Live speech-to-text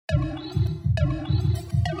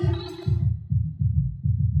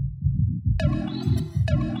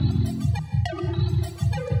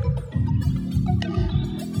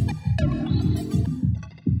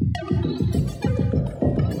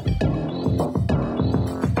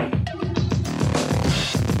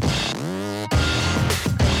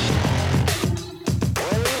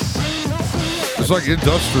like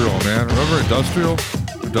industrial, man. Remember industrial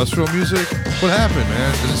music? What happened,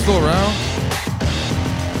 man? Is it still around?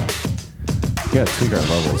 You gotta tweak our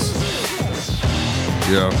levels.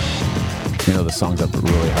 Yeah. You know, the song's up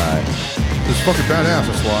really high. It's fucking badass,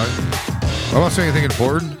 that's why. I'm not saying anything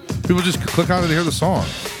important. People just click on it and hear the song.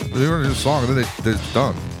 They hear the song and then they're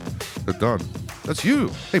done. They're done. That's you.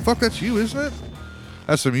 Hey, fuck, that's you, isn't it?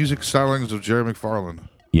 That's the music stylings of Jerry McFarland.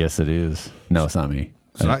 Yes, it is. No, it's not me.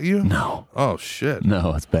 It's not you? No. Oh, shit.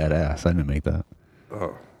 No, it's badass. I didn't make that.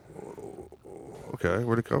 Oh. Okay,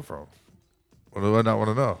 where'd it come from? What do I not want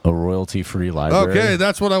to know? A royalty-free library. Okay,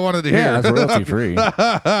 that's what I wanted to hear. Yeah, it's royalty-free.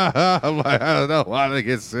 I'm like, I don't know. Why did I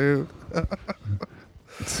get sued?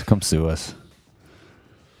 Come sue us.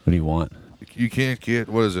 What do you want? You can't get,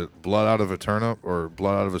 what is it, blood out of a turnip or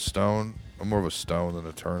blood out of a stone? I'm more of a stone than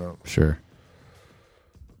a turnip. Sure.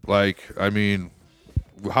 Like, I mean,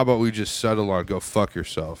 how about we just settle on go fuck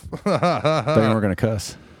yourself? Thought you weren't going to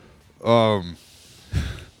cuss.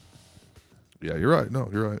 Yeah, you're right. No,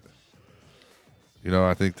 you're right. You know,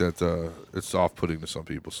 I think that it's off-putting to some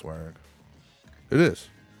people swearing. It is.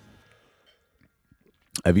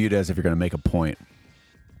 I view it as if you're going to make a point.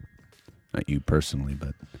 Not you personally,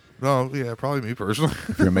 but No, yeah, probably me personally. if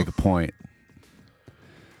you're going to make a point,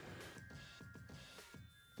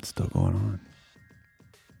 it's still going on.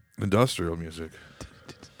 Industrial music.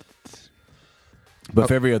 But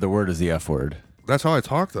if every other word is the F word. That's how I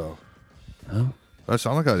talk, though. Oh. I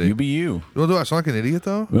sound like You be you. Do I sound like an idiot,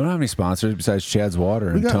 though? We don't have any sponsors besides Chad's Water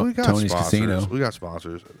and We got Tony's sponsors. Casino. We got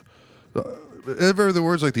sponsors. Every other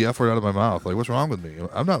word's like the F word out of my mouth. Like, what's wrong with me?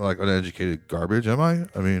 I'm not like uneducated garbage, am I?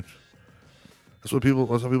 I mean, that's what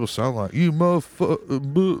people sound like. You motherfucker,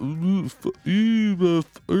 you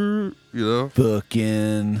know?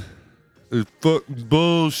 Fucking. It's fucking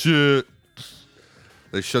bullshit.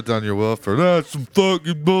 They shut down your welfare. That's some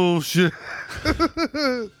fucking bullshit.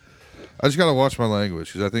 I just gotta watch my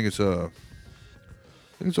language because I think it's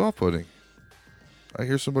off-putting. I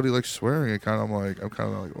hear somebody like swearing, and I'm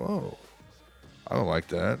kind of like, whoa, I don't like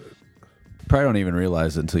that. Probably don't even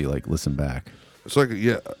realize it until you like listen back. It's like,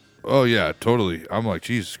 yeah, oh yeah, totally. I'm like,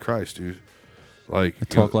 Jesus Christ, dude. Like,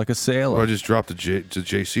 Talk like a sailor. Or I just dropped the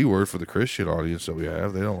JC word for the Christian audience that we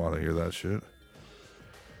have. They don't want to hear that shit.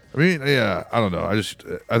 I mean, yeah, I don't know. I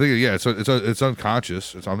think, yeah, it's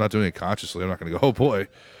unconscious. I'm not doing it consciously. I'm not going to go, oh boy,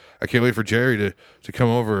 I can't wait for Jerry to come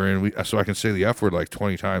over and so I can say the F word like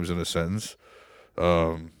 20 times in a sentence.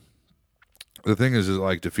 The thing is, it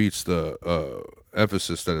like defeats the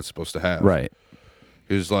emphasis that it's supposed to have. Right.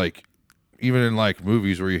 Is like, even in like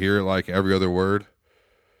movies where you hear it like every other word,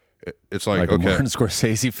 it's like a okay, Martin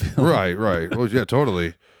Scorsese film. right. Well, yeah,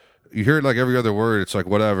 totally. You hear it like every other word, it's like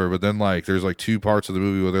whatever. But then like there's like two parts of the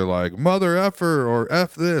movie where they're like mother effer or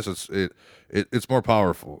f this. It's more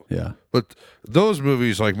powerful. Yeah. But those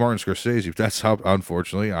movies like Martin Scorsese, that's how,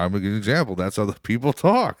 unfortunately, I'm a good example. That's how the people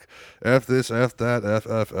talk. F this, f that,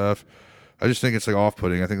 f. I just think it's like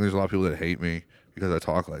off-putting. I think there's a lot of people that hate me because I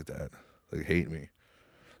talk like that. They hate me.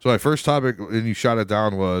 So my first topic, and you shot it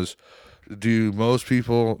down, was, do most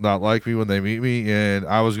people not like me when they meet me? And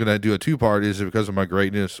I was going to do a two-part. Is it because of my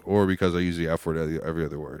greatness or because I use the F word every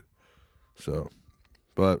other word? So,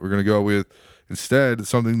 but we're going to go with, instead,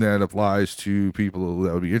 something that applies to people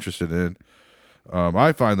that would be interested in.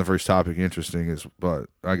 I find the first topic interesting, but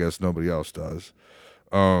I guess nobody else does.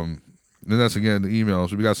 And that's, again, the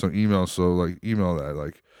emails. We got some emails, so, like, email that.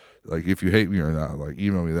 Like if you hate me or not, like,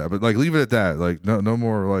 email me that. But, like, leave it at that. Like, no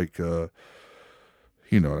more, like,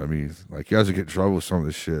 you know what I mean? Like, you guys will get in trouble with some of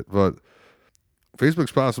this shit. But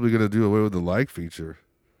Facebook's possibly going to do away with the like feature.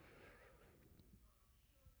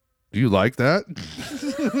 Do you like that?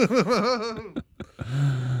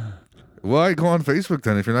 Why go on Facebook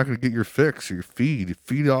then if you're not going to get your fix, your feed?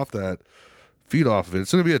 Feed off of it. It's going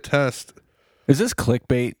to be a test. Is this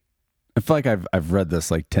clickbait? I feel like I've read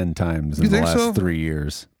this like 10 times in the last 3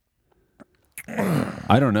 years.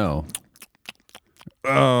 I don't know.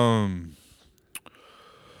 The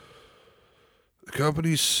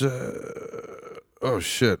company said, oh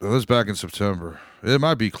shit, that was back in September. It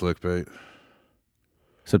might be clickbait.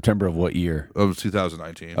 September of what year? Of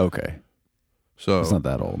 2019. Okay. So it's not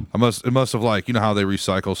that old. It must have, like, you know how they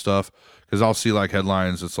recycle stuff? Because I'll see like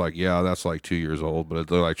headlines, it's like, yeah, that's like 2 years old, but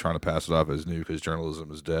they're like trying to pass it off as new because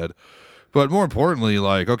journalism is dead. But more importantly,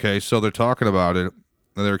 like, okay, so they're talking about it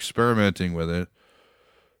and they're experimenting with it.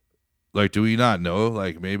 Like, do we not know?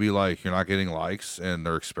 Like, maybe like you're not getting likes and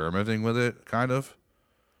they're experimenting with it, kind of.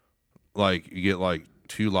 Like, you get like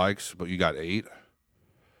 2 likes, but you got 8.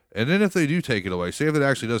 And then if they do take it away, say if it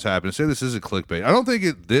actually does happen, say this isn't clickbait. I don't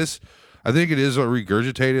think I think it is a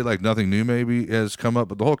regurgitated, like nothing new maybe has come up,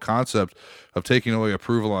 but the whole concept of taking away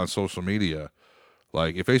approval on social media,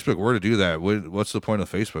 like if Facebook were to do that, what's the point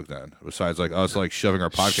of Facebook then? Besides like us like shoving our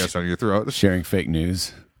podcast down your throat, sharing fake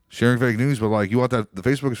news, but like you want that the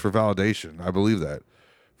Facebook is for validation. I believe that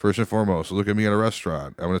first and foremost. Look at me at a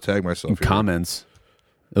restaurant. I'm going to tag myself. Here. Comments.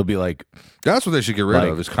 It'll be like that's what they should get rid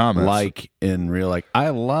of is comments. Like in real, like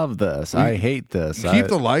I love this. I hate this. Keep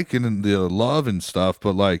the like and the love and stuff,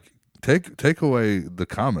 but like take away the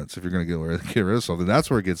comments if you're going to get rid of something. That's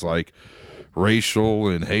where it gets like racial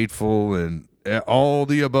and hateful and all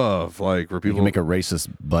the above. Like where people you can make a racist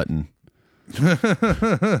button,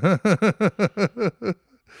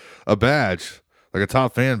 a badge. Like a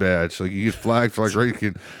top fan badge. Like you get flagged for like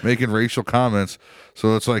making racial comments.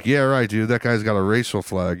 So it's like, yeah, right, dude. That guy's got a racial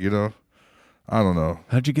flag, you know? I don't know.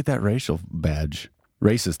 How'd you get that racial badge?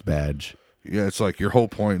 Racist badge. Yeah, it's like your whole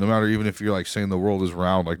point. No matter even if you're like saying the world is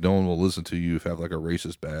round, like no one will listen to you if you have like a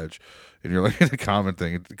racist badge. And you're like in a comment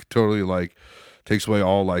thing. It totally like takes away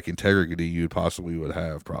all like integrity you possibly would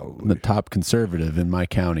have probably. I'm the top conservative in my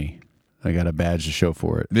county. I got a badge to show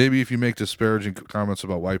for it. Maybe if you make disparaging comments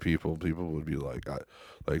about white people, people would be like,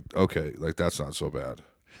 okay, like that's not so bad.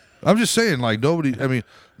 I'm just saying, like nobody. I mean,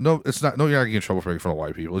 no, it's not. No, you're not getting in trouble for making fun of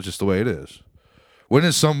white people. It's just the way it is. When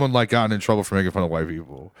has someone like gotten in trouble for making fun of white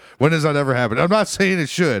people? When has that ever happened? I'm not saying it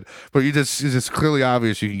should, but it's just clearly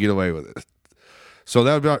obvious you can get away with it. So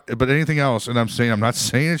that would be, but anything else, and I'm not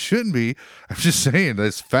saying it shouldn't be. I'm just saying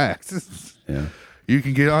that's fact. Yeah. You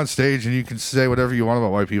can get on stage and you can say whatever you want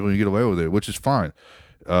about white people and you get away with it, which is fine.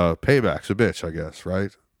 Payback's a bitch, I guess,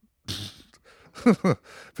 right?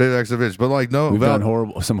 Payback's a bitch. But like, no. We've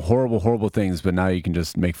done some horrible things, but now you can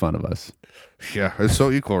just make fun of us. Yeah, it's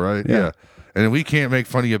so equal, right? Yeah. And we can't make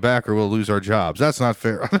fun of you back or we'll lose our jobs. That's not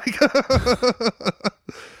fair.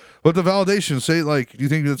 But the validation, say, like, do you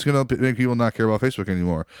think that's going to make people not care about Facebook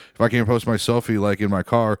anymore? If I can't post my selfie, like, in my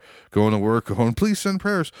car, going to work, going, please send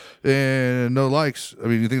prayers, and no likes, I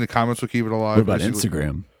mean, you think the comments will keep it alive? What about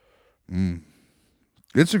Instagram?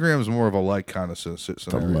 Instagram is more of a like kind of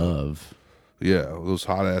scenario. The love. Yeah, those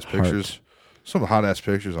hot-ass pictures. Some hot-ass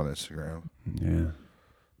pictures on Instagram. Yeah.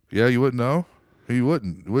 Yeah, you wouldn't know? You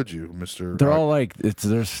wouldn't, would you, Mr. They're all like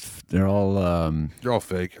they're all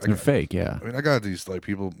fake. They're fake, yeah. I mean, I got these like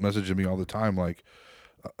people messaging me all the time, like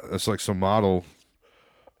it's like some model,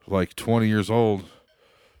 like 20 years old,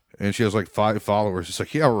 and she has like 5 followers. It's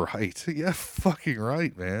like, yeah, right, yeah, fucking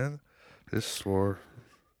right, man. This swore.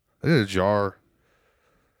 I did a jar.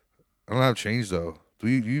 I don't have change though. Do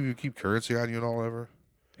you keep currency on you at all ever?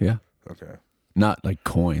 Yeah. Okay. Not like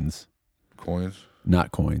coins. Coins.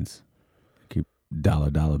 Not coins.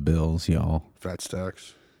 Dollar bills, y'all. Fat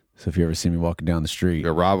stacks. So if you ever see me walking down the street,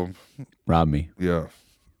 yeah, rob them. Rob me. Yeah.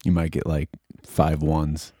 You might get like 5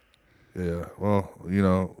 ones. Yeah. Well, you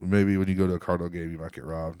know, maybe when you go to a Cardinal game, you might get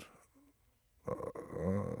robbed.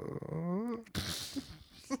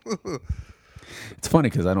 It's funny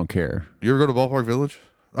because I don't care. You ever go to Ballpark Village?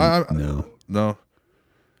 No.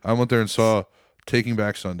 I went there and saw Taking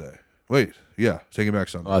Back Sunday. Wait, yeah, Taking Back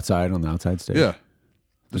Sunday. Outside on the outside stage. Yeah,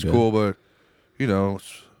 it's cool, but you know,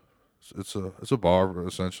 it's a bar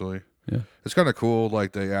essentially. Yeah, it's kind of cool.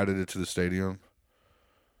 Like they added it to the stadium,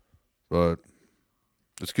 but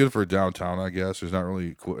it's good for downtown, I guess. There's not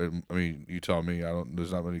really cool. I mean, you tell me.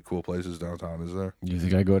 There's not many cool places downtown, is there? You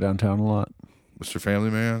think I go downtown a lot, Mr. Family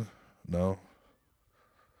Man? No.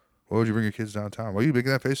 Why would you bring your kids downtown? Why are you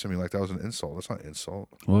making that face at me like that was an insult? That's not an insult.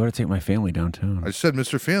 Why would I take my family downtown? I said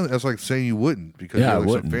Mr. Family. That's like saying you wouldn't because yeah, you're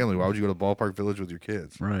like some family. Why would you go to Ballpark Village with your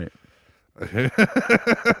kids? Right.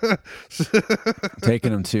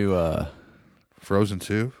 Taking them to Frozen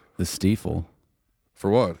 2? The Stiefel. For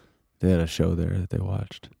what? They had a show there that they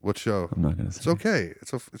watched. What show? I'm not going to say. It's okay.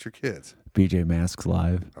 It's your kids. BJ Masks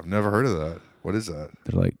Live. I've never heard of that. What is that?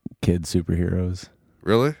 They're like kid superheroes.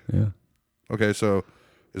 Really? Yeah. Okay, so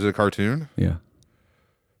is it a cartoon? Yeah.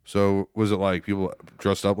 So was it like people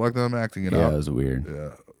dressed up like them acting it out? Yeah, it was weird.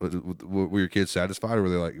 Yeah. Were your kids satisfied, or were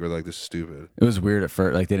they like this is stupid? It was weird at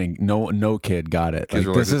first. Like they didn't. No kid got it. Like,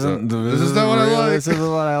 this is not what I like. This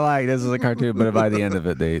isn't what I like. This is a cartoon. But by the end of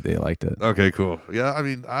it, they liked it. Okay, cool. Yeah, I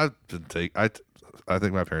mean, I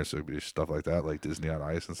think my parents took me to stuff like that, like Disney on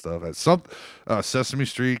Ice and stuff. At some Sesame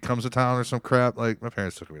Street comes to town or some crap. Like my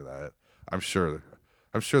parents took me to that. I'm sure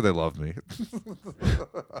they loved me.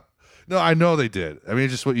 No, I know they did. I mean,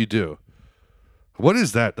 it's just what you do. What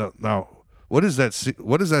is that now? What is that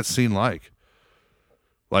scene like?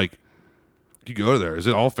 Like, you go there. Is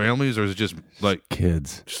it all families or is it just like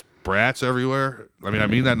kids? Just brats everywhere? I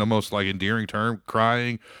mean that in the most like endearing term,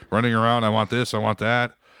 crying, running around, I want this, I want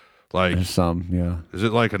that. Like there's some, yeah. Is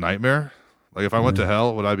it like a nightmare? Like if I went to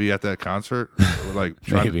hell, would I be at that concert? Like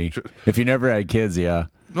maybe if you never had kids, yeah.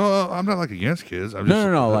 No, I'm not like against kids. I'm just,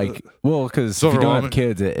 no. Like, well, because if you don't have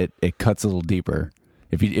kids, it cuts a little deeper.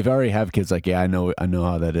 If you already have kids, like, yeah, I know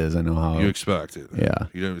how that is. I know how you expect it. Yeah.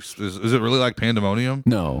 Is it really like pandemonium?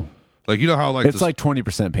 No. Like, you know how like it's like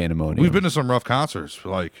 20% pandemonium. We've been to some rough concerts.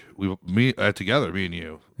 Like together, me and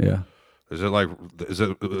you. Yeah. Is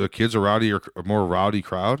it the kids a rowdy or a more rowdy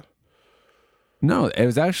crowd? No, it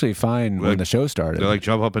was actually fine when the show started. They like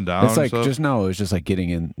jump up and down. It's like it was just like getting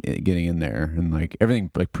in there and like everything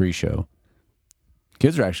like pre-show.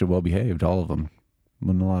 Kids are actually well behaved, all of them.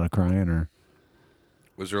 Wasn't a lot of crying or.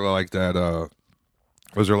 Was there like that?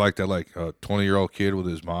 Was there like that 20-year-old kid with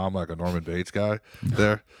his mom, like a Norman Bates guy,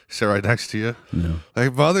 there, sit right next to you? No.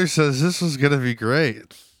 Like mother says this was gonna be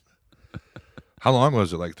great. How long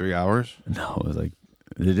was it? Like 3 hours? No, it was like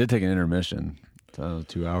they did take an intermission.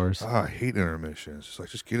 2 hours. Oh, I hate intermissions. It's like,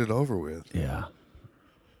 just get it over with. Yeah.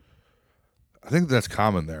 I think that's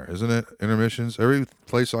common there, isn't it? Intermissions. Every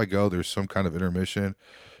place I go, there's some kind of intermission.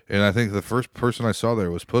 And I think the first person I saw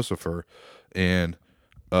there was Pussifer. And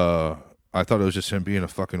I thought it was just him being a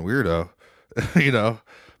fucking weirdo, you know?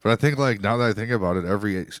 But I think, like, now that I think about it,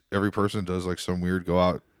 every person does, like, some weird go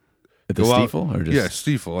out. At the Stiefel? Or just... Yeah,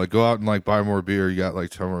 Stiefel. Like, go out and, like, buy more beer. You got, like,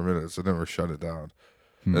 10 more minutes and then we're shut it down.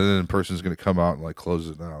 And then the person's going to come out and like close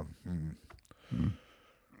it down.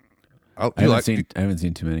 I haven't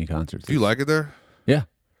seen too many concerts. Do you like it there? Yeah.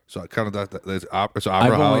 So kind of it's opera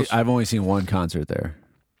house. I've only seen one concert there.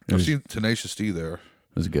 I've seen Tenacious D there.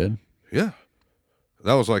 Was it good? Yeah.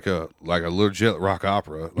 That was like a legit rock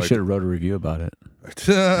opera. You should have wrote a review about it.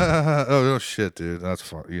 Oh no shit, dude. That's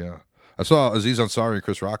fun. Yeah. I saw Aziz Ansari and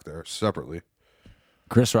Chris Rock there separately.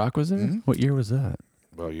 Chris Rock was there? Mm-hmm. What year was that?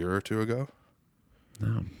 About a year or two ago.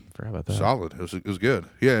 No, forgot about that. Solid. It was good.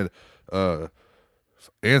 He had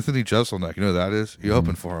Anthony Jeselnik. You know who that is? He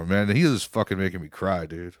opened for him, man. And he is fucking making me cry,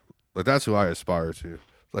 dude. Like that's who I aspire to.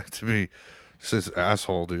 Like to me, just this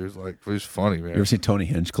asshole, dude. Like he's funny, man. You ever seen Tony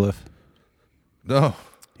Hinchcliffe? No.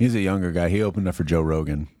 He's a younger guy. He opened up for Joe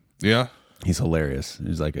Rogan. Yeah. He's hilarious.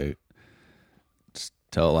 He's like just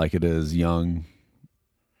tell it like it is, young,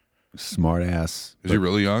 smart ass. Is he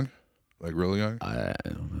really young? Like really young? I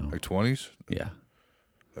don't know. Like 20s? Yeah.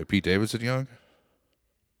 Like Pete Davidson young?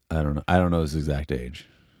 I don't know. I don't know his exact age.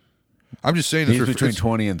 I'm just saying he's between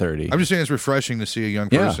 20 and 30. I'm just saying it's refreshing to see a young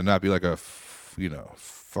person not be like a,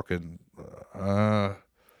 fucking. I'm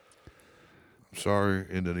sorry,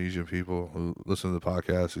 Indonesian people who listen to the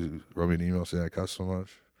podcast who wrote me an email saying I cuss so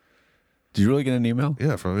much. Did you really get an email?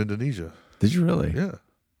 Yeah, from Indonesia. Did you really? Yeah,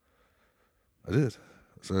 I did.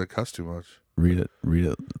 So I cuss too much. Read it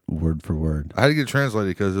word for word. I had to get it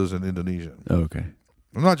translated because it was in Indonesian. Oh, okay.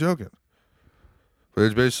 I'm not joking. But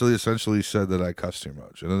it basically essentially said that I cuss too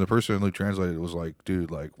much. And then the person who translated it was like,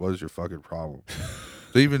 dude, like, what is your fucking problem?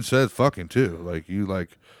 They even said fucking too. Like, you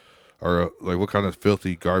like are like, what kind of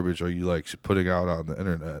filthy garbage are you like putting out on the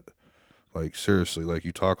internet? Like, seriously, like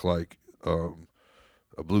you talk like a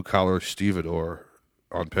blue collar stevedore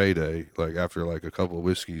on payday, like after like a couple of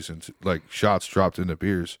whiskeys and like shots dropped into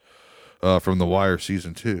beers from The Wire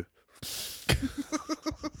season 2.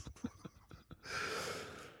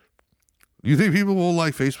 You think people will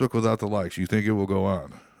like Facebook without the likes? You think it will go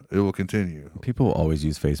on? It will continue. People will always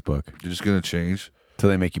use Facebook. You're just going to change? Till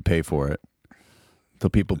they make you pay for it. Till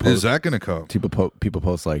people post. Is that going to come? People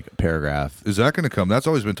post like a paragraph. Is that going to come? That's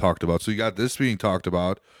always been talked about. So you got this being talked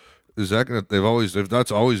about. Is that going to,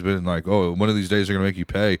 that's always been like, oh, one of these days they're going to make you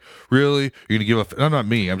pay. Really? You're going to give up, no, not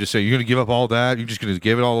me. I'm just saying, you're going to give up all that? You're just going to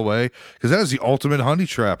give it all away? Because that is the ultimate honey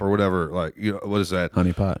trap or whatever. Like, you know, what is that?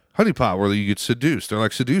 Honeypot. Honeypot, where you get seduced. They're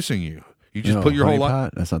like seducing you. You just put your whole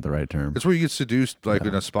life. That's not the right term. It's where you get seduced, like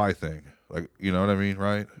in a spy thing. Like, you know what I mean,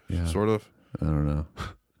 right? Yeah. Sort of. I don't know.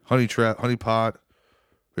 Honey trap, honey pot.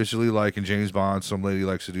 Basically, like in James Bond, some lady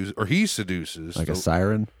like seduces, or he seduces. Like a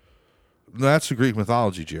siren? That's the Greek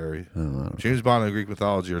mythology, Jerry. James Bond and Greek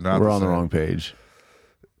mythology are not. We're on the wrong page.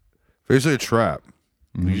 Basically, a trap.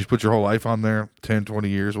 Mm-hmm. You just put your whole life on there, 10, 20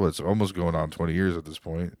 years. Well, it's almost going on 20 years at this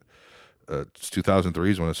point. It's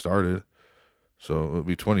 2003 is when it started. So it would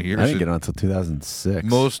be 20 years. I didn't get on until 2006.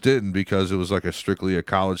 Most didn't because it was like strictly a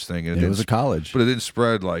college thing. And it was a college. But it didn't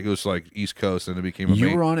spread like, it was like East Coast and it became a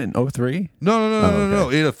You were on it in 2003? No.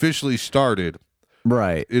 It officially started.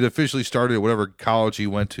 Right. It officially started at whatever college he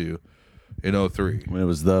went to in 2003. When it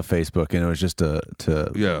was the Facebook and it was just to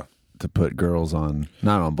put girls on,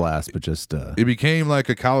 not on blast, but just... It became like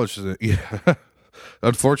a college thing. Yeah.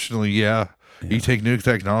 Unfortunately, yeah. You take new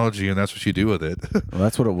technology and that's what you do with it. Well,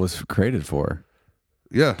 that's what it was created for.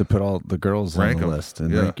 Yeah. to put all the girls Rank on the 'em. list.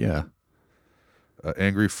 And Yeah. like, yeah.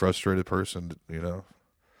 Angry, frustrated person, you know.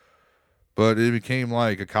 But it became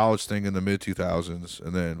like a college thing in the mid 2000s,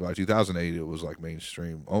 and then by 2008 it was like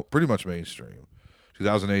mainstream, pretty much mainstream.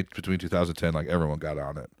 2008 between 2010, like everyone got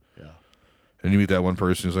on it. Yeah. And you meet that one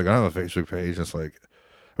person who's like, I don't have a Facebook page. And it's like,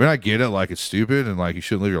 I mean, I get it, like it's stupid and like you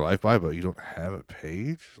shouldn't live your life by, but you don't have a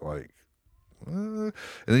page, like. And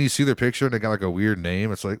then you see their picture and they got like a weird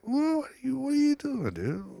name. It's like, what are you doing,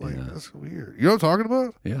 dude? Like that's weird. You know what I'm talking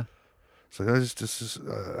about? Yeah. It's like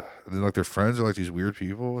and then like their friends are like these weird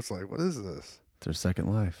people. It's like, what is this? It's their second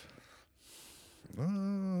life.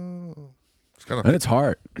 It's kind of And it's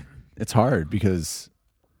hard. It's hard because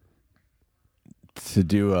to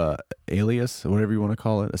do a alias, or whatever you want to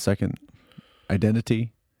call it, a second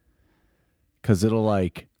identity, because it'll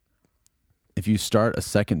like, if you start a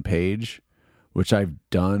second page, which I've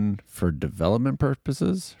done for development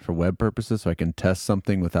purposes, for web purposes, so I can test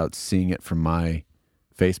something without seeing it from my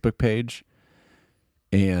Facebook page,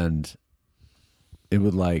 and it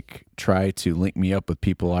would like try to link me up with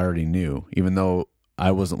people I already knew, even though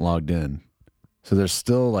I wasn't logged in. So there's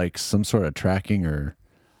still like some sort of tracking, or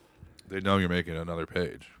they know you're making another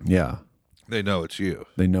page. yeah, They know it's you.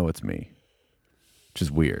 they know it's me, which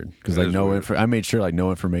is weird because That like is no weird. I made sure like no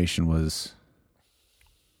information was.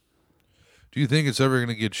 Do you think it's ever going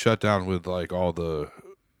to get shut down with like all the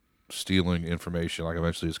stealing information? Like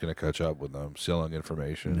eventually it's going to catch up with them selling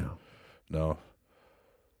information. No.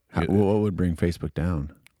 What would bring Facebook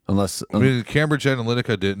down? Unless I mean, Cambridge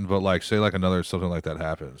Analytica didn't, but like say like another something like that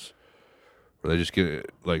happens, where they just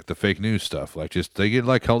get like the fake news stuff, like just they get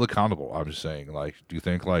like held accountable. I'm just saying, like, do you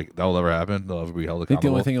think like that will ever happen? They'll ever be held I think the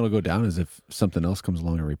accountable? only thing it'll go down is if something else comes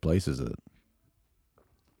along and replaces it.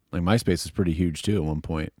 Like MySpace is pretty huge too at one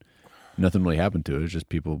point. Nothing really happened to it. It's just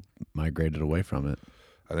people migrated away from it.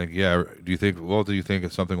 I think, yeah. Do you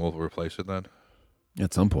think something will replace it then?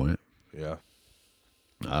 At some point. Yeah.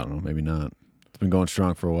 I don't know. Maybe not. It's been going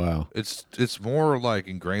strong for a while. It's more like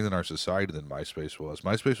ingrained in our society than MySpace was.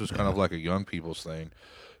 MySpace was kind of like a young people's thing,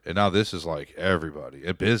 and now this is like everybody.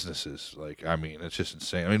 And businesses, like, I mean, it's just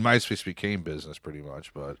insane. I mean, MySpace became business pretty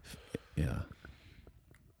much, but Yeah.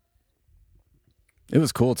 It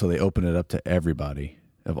was cool till they opened it up to everybody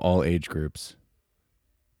of all age groups.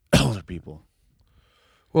 Older people.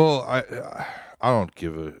 well, I don't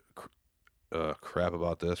give a crap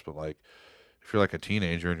about this, but like, if you're like a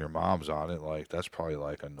teenager and your mom's on it, like that's probably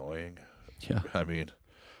like annoying. Yeah. I mean,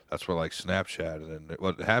 that's where like Snapchat, and then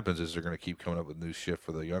what happens is they're going to keep coming up with new shit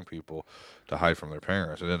for the young people to hide from their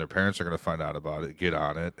parents, and then their parents are going to find out about it, get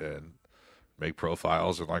on it, and make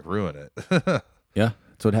profiles and like ruin it. Yeah.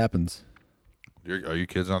 That's what happens. Are you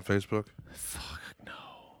kids on Facebook? Fuck no.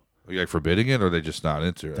 Are you like forbidding it, or are they just not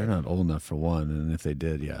into it? They're not old enough for one, and if they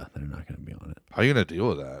did, yeah, they're not going to be on it. How are you going to deal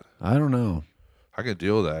with that? I don't know. I can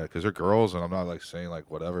deal with that because they're girls, and I'm not like saying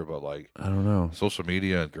like whatever, but like I don't know. social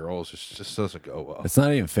media and girls just doesn't go well. It's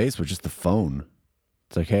not even Facebook, just the phone.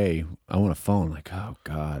 It's like, hey, I want a phone. Like, oh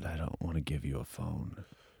God, I don't want to give you a phone.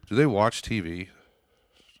 Do they watch TV?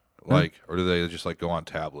 Like, or do they just like go on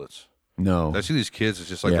tablets? No. I see these kids. It's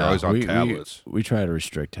just like they're always on tablets. We try to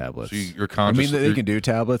restrict tablets. So you're I conscious. mean, they can do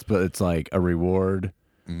tablets, but it's like a reward.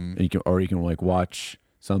 And you can like watch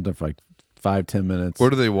something for like 5-10 minutes. What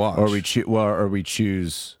do they watch? Or we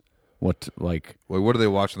choose what like. Wait, what do they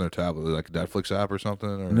watch on their tablet? Like a Netflix app or something?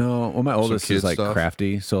 Or No, well, my oldest kid is like stuff?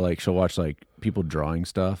 crafty, so like she'll watch like people drawing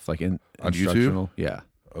stuff like On YouTube? instructional. Yeah.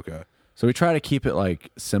 Okay. So we try to keep it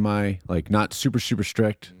like semi, like not super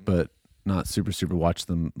strict, but not super watch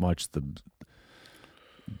the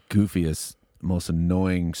goofiest, most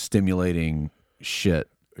annoying, stimulating shit.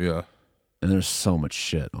 Yeah. And there's so much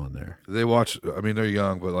shit on there. Do they watch? I mean, they're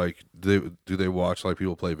young, but like, do they watch like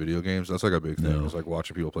people play video games? That's like a big thing. No. It's like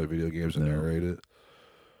watching people play video games and narrate it.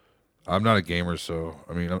 I'm not a gamer, so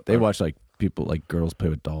I mean, They watch like people, like girls play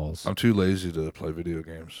with dolls. I'm too lazy to play video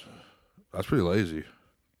games. That's pretty lazy.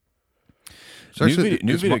 It's New actually-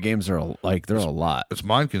 video games are like they're a lot. It's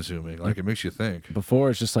mind consuming. Like it makes you think. Before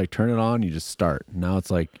it's just like turn it on, you just start. Now it's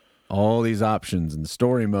like all these options and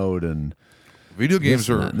story mode and Video games this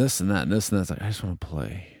and are that, and this and that and this and that. It's like I just want to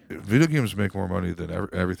play. video games make more money than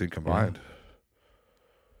everything combined.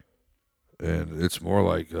 And it's more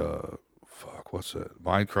like what's that?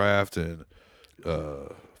 Minecraft and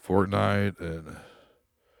Fortnite, and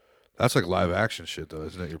that's like live action shit though,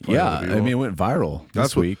 isn't it? You're playing Yeah, other I people. mean, it went viral That's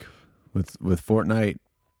this what- week with Fortnite.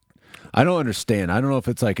 I don't understand. I don't know if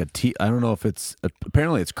it's like I don't know if it's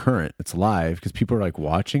apparently it's current. It's live because people are like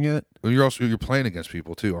watching it. Well, you're playing against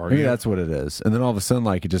people too, aren't Maybe you? that's what it is. And then all of a sudden,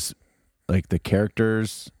 like it just like the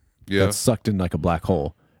characters Yeah. get sucked in like a black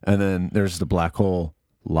hole, and then there's the black hole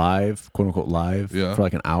live, quote unquote live, Yeah. for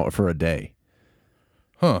like an hour for a day.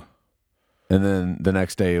 Huh. And then the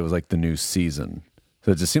next day it was like the new season.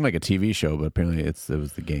 So it just seemed like a TV show, but apparently it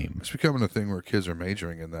was the game. It's becoming a thing where kids are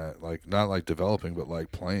majoring in that, like not like developing, but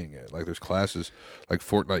like playing it. Like there's classes, like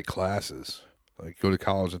Fortnite classes. Like go to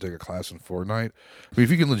college and take a class in Fortnite. I mean, if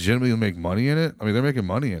you can legitimately make money in it, I mean, they're making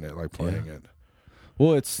money in it, like playing it.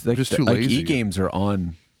 Well, it's like, Just too like lazy. e-games are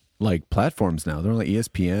on like platforms now. They're on like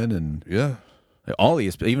ESPN and Yeah. like, all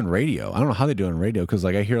ESPN, even radio. I don't know how they do it on radio because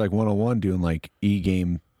like I hear like 101 doing like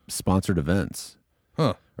e-game sponsored events.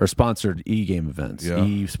 Huh. Or sponsored e-game events, Yeah.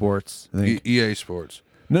 e-sports. I think. EA Sports.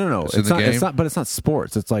 No. It's in It's the not. game? It's not. But it's not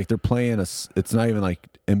sports. It's like they're playing It's not even like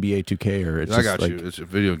NBA 2K or. It's I just got like, you. It's a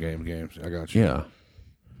video games. I got you. Yeah.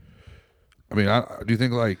 I mean, do you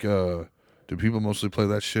think like do people mostly play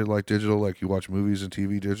that shit like digital, like you watch movies and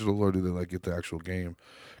TV digital, or do they like get the actual game?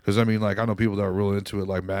 Because I mean, like I know people that are really into it,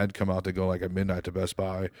 like Madden come out, they go like at midnight to Best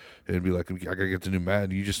Buy and be like, I gotta get the new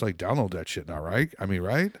Madden. You just like download that shit now, right? I mean,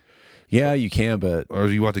 right? Yeah, you can, but Or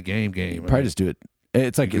do you want the game? probably just do it.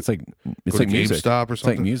 It's like go music. to It's GameStop or It's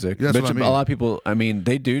like something? music. Yeah, that's But what I mean. a lot of people. I mean,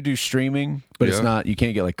 they do streaming, but it's Yeah. not. You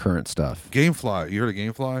can't get like current stuff. GameFly. You heard of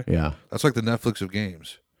GameFly? Yeah. That's like the Netflix of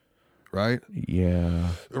games, right? Yeah.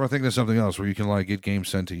 Or I think there's something else where you can like get games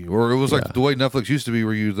sent to you, or it was like Yeah. the way Netflix used to be,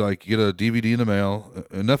 where you like get a DVD in the mail.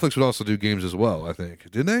 And Netflix would also do games as well. I think,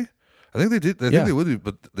 didn't they? I think they did. I Yeah. think they would do,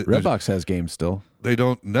 but Redbox has games still. they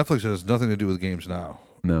don't. Netflix has nothing to do with games now.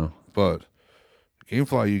 No. But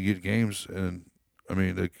GameFly, you get games, and I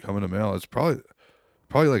mean they come in the mail. It's probably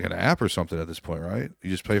like an app or something at this point, right? You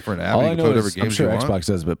just pay for an app. All and I you can know play whatever is I'm games sure you want. Xbox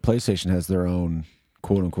does, but PlayStation has their own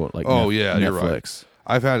quote unquote like. Oh, yeah, you're right. Netflix.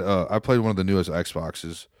 I've had I played one of the newest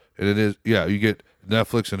Xboxes, and it is you get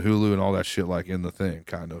Netflix and Hulu and all that shit like in the thing,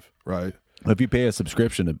 kind of, right? If you pay a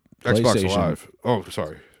subscription to Xbox PlayStation, Live. Oh,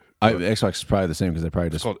 sorry. Xbox is probably the same because they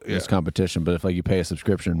probably just called- yeah. it's competition. But if like you pay a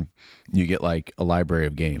subscription, you get like a library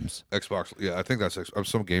of games. Xbox. Yeah, I think that's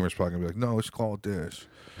some gamers probably gonna be like, no, it's called this.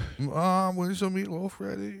 Mom, when's the meatloaf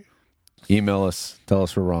ready? Email us, tell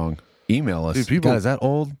us we're wrong. Email us. Dude, people- God, is that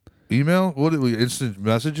old? Email? What are we? Instant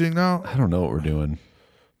messaging now? I don't know what we're doing.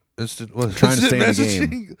 Instant. What? Trying to instant stay in the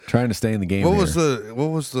messaging? game. Trying to stay in the game. What here. was the?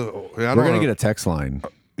 What was the? Yeah, We're gonna get a text line.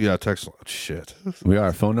 Yeah, text. Shit. We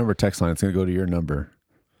are phone number, text line. It's gonna go to your number.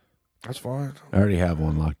 That's fine. I already have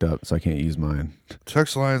one locked up, so I can't use mine.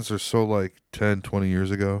 Text lines are so like 10, 20 years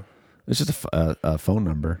ago. It's just a phone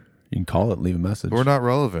number. You can call it, leave a message. We're not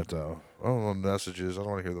relevant though. I don't want messages. I don't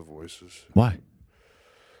want to hear the voices. Why?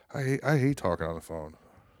 I hate talking on the phone.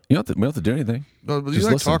 You don't have to, we don't have to do anything. No, but do you Just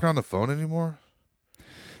like listen. talking on the phone anymore?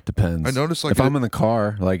 Depends. I noticed, like, if I'm in the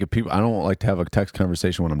car, like if people, I don't like to have a text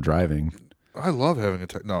conversation when I'm driving. I love having a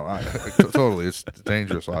text. No, I totally. It's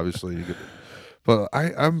dangerous, obviously. But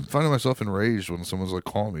I'm finding myself enraged when someone's like,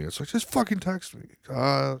 call me. It's like, just fucking text me.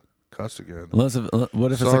 Cuss again. Unless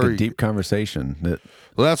what if it's like Sorry. a deep conversation that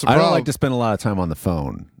Well, that's the I problem. don't like to spend a lot of time on the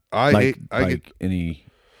phone. I like, hate. I like get any.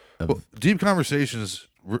 well, deep conversations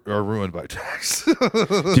are ruined by text. Do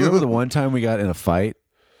you remember the one time we got in a fight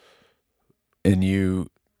and you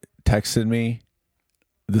texted me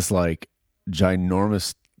this like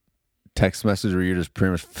ginormous text message where you're just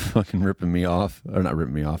pretty much fucking ripping me off, or not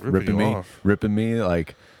ripping me off, Ripping you off. ripping me.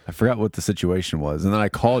 Like I forgot what the situation was, and then I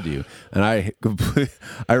called you and I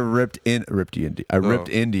ripped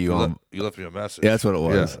into you on. You left me a message. Yeah, that's what it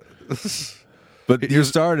was. Yeah. But you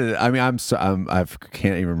started. I mean, I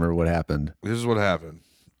can't even remember what happened. This is what happened.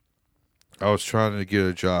 I was trying to get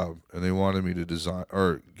a job, and they wanted me to design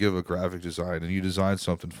or give a graphic design, and you designed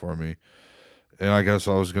something for me. And I guess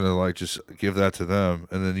I was gonna like just give that to them,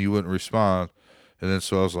 and then you wouldn't respond, and then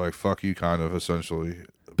so I was like, "Fuck you," kind of essentially.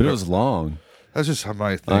 But it was long. That's just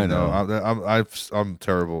my thing. I know. Though. I'm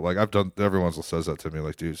terrible. Like I've done. Everyone says that to me.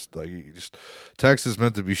 Like, dude, like you just text is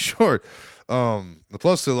meant to be short.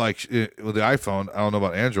 Plus, to like with the iPhone, I don't know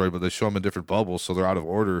about Android, but they show them in different bubbles, so they're out of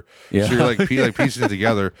order. Yeah. So you're like piecing it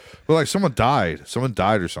together. But like someone died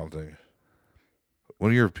or something.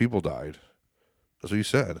 One of your people died. That's what you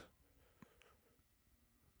said.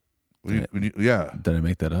 Yeah, Did I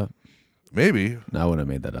make that up? maybe. No, I wouldn't have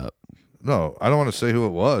made that up. No, I don't want to say who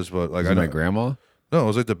it was, but like Was I it my know. grandma? No, it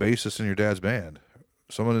was like the bassist in your dad's band.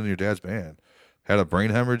 Someone in your dad's band had a brain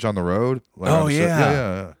hemorrhage on the road. Like, Oh, on the set. yeah.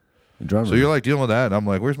 yeah. The drummer. So you're like dealing with that, and I'm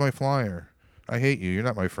like, "Where's my flyer? I hate you. You're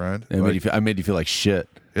not my friend." I Like, made you feel like shit.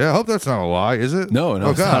 yeah, I hope that's not a lie, is it? No, Oh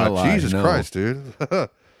it's God, not a lie, Jesus no. Christ, dude. Yeah,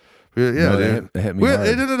 No, dude. it hit me Well, hard.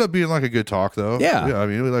 it ended up being like a good talk, though. Yeah. I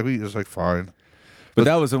mean, we just like fine. But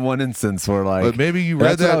that was in one instance where like. But maybe you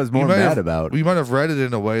read that's that. What I was more mad about. We might have read it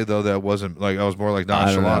in a way though that wasn't like I was more like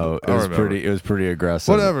nonchalant. I don't know. It was pretty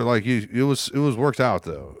aggressive. Whatever. Like it was worked out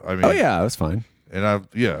though. I mean. Oh yeah, it was fine. And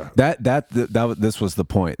This was the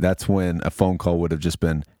point. That's when a phone call would have just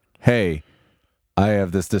been, "Hey, I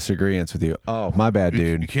have this disagreement with you." Oh, my bad,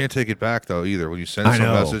 dude. You can't take it back though either. When you send some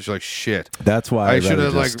message, you're like shit. That's why I should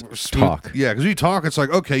have like talk. Yeah, because you talk, it's like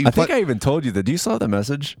okay. I think I even told you that. Do you still have that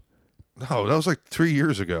message? No, that was like 3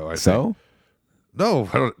 years ago. I so think. No,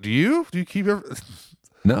 I don't. Do you? Do you keep ever?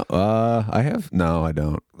 No, I have. No, I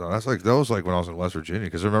don't. No, that was like when I was in West Virginia.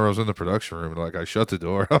 Because I remember I was in the production room and like I shut the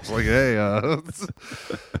door. I was like, hey,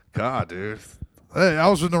 God, dude, hey, I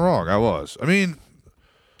was in the wrong. I was. I mean.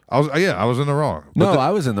 I was in the wrong. No, I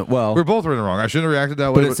was in the we both were in the wrong. I shouldn't have reacted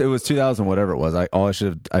that way. But it was 2000, whatever it was. I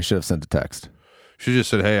should have sent a text. She just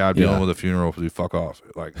said, "Hey, I'm dealing with a funeral. Please fuck off."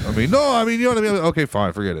 Like, I mean, no, I mean, you know what I mean. Okay,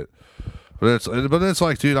 fine, forget it. But it's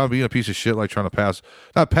like, dude, I'm being a piece of shit, like trying to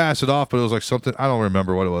not pass it off, but it was like something I don't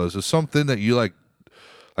remember what it was. It's something that you like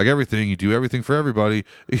everything. You do everything for everybody.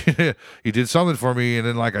 You did something for me, and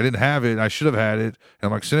then like I didn't have it, and I should have had it, and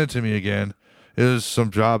I'm like, send it to me again. It was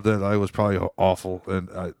some job that I was probably awful, and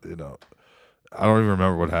I don't even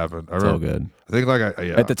remember what happened. It's all good. I think like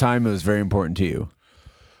at the time it was very important to you.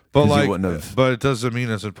 But like, but it doesn't mean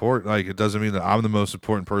it's important. Like it doesn't mean that I'm the most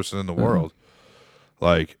important person in the world.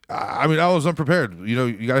 Like I mean, I was unprepared. You know,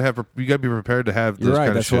 you gotta be prepared to have this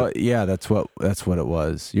kind of shit. That's what it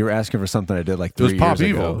was. You were asking for something I did like 3 years ago. It was Pop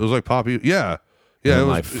Evil. It was like Pop Evil. Yeah. Yeah, it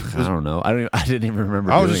was, I don't know. I didn't even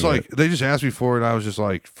remember. I was just like, they just asked me for it, and I was just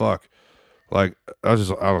like, fuck. Like I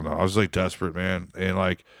don't know. I was like desperate, man, and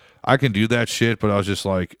like I can do that shit, but I was just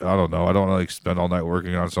like, I don't know. I don't want to like spend all night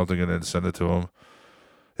working on something and then send it to him.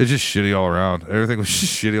 It's just shitty all around. Everything was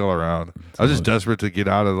just shitty all around. I was just desperate to get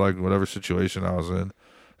out of like whatever situation I was in.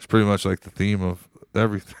 It's pretty much like the theme of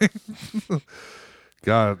everything.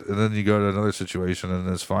 God, and then you go to another situation and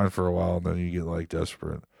it's fine for a while, and then you get like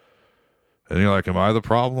desperate. And you're like, am I the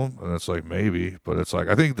problem? And it's like, maybe. But it's like,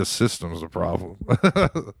 I think the system's the problem.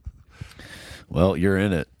 Well, you're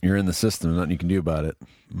in it. You're in the system. Nothing you can do about it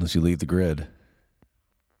unless you leave the grid.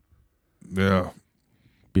 Yeah.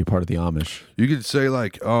 Be a part of the Amish. You could say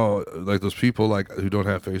like, oh, like those people like who don't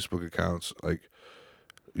have Facebook accounts. Like,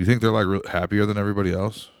 you think they're like happier than everybody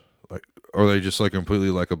else? Like, or are they just like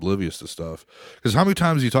completely like oblivious to stuff? Because how many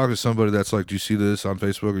times do you talk to somebody that's like, do you see this on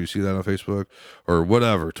Facebook or you see that on Facebook or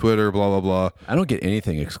whatever, Twitter, blah, blah, blah. I don't get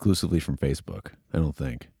anything exclusively from Facebook. I don't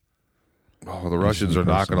think. Oh, the Russians are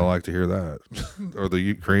not going to like to hear that. Or the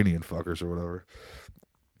Ukrainian fuckers or whatever.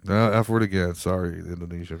 No, F word again. Sorry,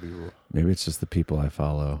 Indonesian people. Maybe it's just the people I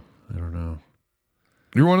follow. I don't know.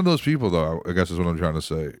 You're one of those people, though. I guess is what I'm trying to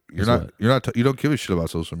say. You don't give a shit about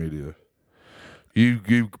social media.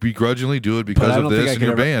 You begrudgingly do it because of this and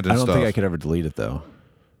your band and stuff. I don't think I could ever delete it though.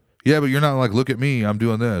 Yeah, but you're not like, look at me, I'm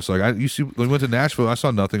doing this. Like you see, when we went to Nashville, I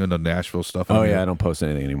saw nothing on the Nashville stuff. Oh yeah, I don't post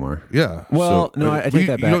anything anymore. Yeah. Well, no, I take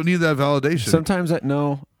that back. You don't need that validation. Sometimes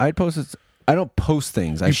I'd post it. I don't post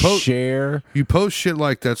things. I share. You post shit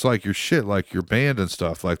like that's like your shit, like your band and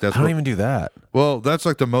stuff. Like that's. I don't even do that. Well, that's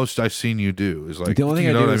like the most I've seen you do. Is like the only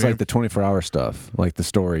thing I do is like the 24-hour stuff, like the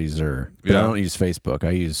stories or. But I don't use Facebook.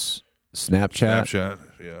 I use Snapchat,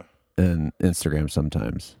 yeah, and Instagram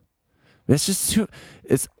sometimes. It's just too.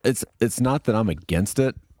 It's not that I'm against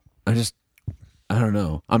it. I don't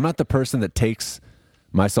know. I'm not the person that takes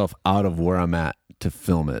myself out of where I'm at to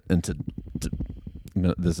film it and to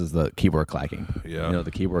this is the keyboard clacking. Yeah,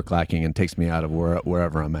 the keyboard clacking and takes me out of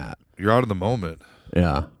wherever I'm at. You're out of the moment.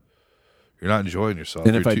 Yeah, you're not enjoying yourself.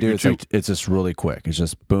 And if I do, it's just really quick. It's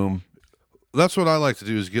just boom. That's what I like to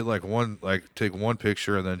do is get take one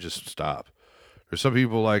picture and then just stop. There's some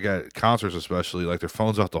people like at concerts especially, like their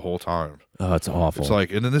phone's out the whole time. Oh, it's awful. It's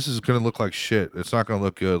like, and then this is going to look like shit. It's not going to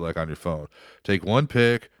look good like on your phone. Take one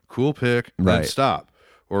pic, cool pic, then stop.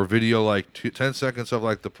 Or video like 10 seconds of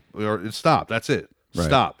like and stop. That's it. Right.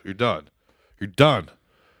 Stop. You're done. You're done.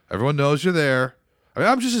 Everyone knows you're there. I mean,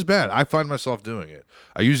 I'm just as bad. I find myself doing it.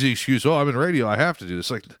 I use the excuse, I'm in radio, I have to do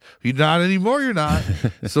this. Like, you're not anymore, you're not.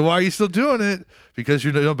 So why are you still doing it? Because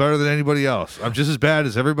you're no better than anybody else. I'm just as bad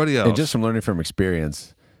as everybody else. And just from learning from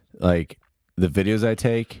experience, like, the videos I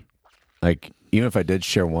take, like, even if I did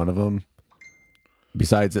share one of them,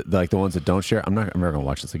 besides, like, the ones that don't share, I'm never going to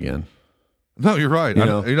watch this again. No, you're right.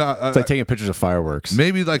 It's like taking pictures of fireworks.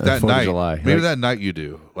 Maybe like that night. July. Maybe that night you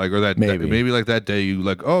do. Like, or that maybe like that day you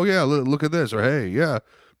like, oh yeah, look at this, or hey, yeah.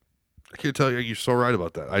 I can't tell you, you're so right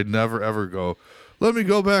about that. I'd never ever go, let me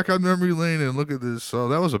go back on memory lane and look at this. Oh,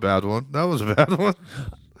 that was a bad one. That was a bad one.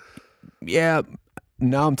 Yeah,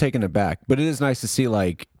 now I'm taking it back. But it is nice to see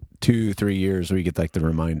like 2-3 years where you get like the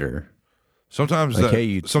reminder. Sometimes Like,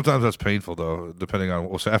 hey, sometimes that's painful though, depending on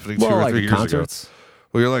what's happening Well, 2 or like 3 years concerts. ago.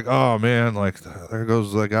 Well, you're like, oh man, like there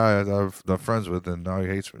goes the guy I'm friends with, and now he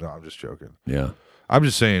hates me. No, I'm just joking. Yeah. I'm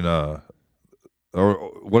just saying. Or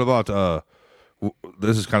what about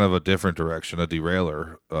this is kind of a different direction, a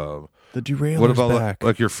derailer. The derailer's What about back.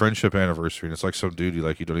 like your friendship anniversary? And it's like some dude you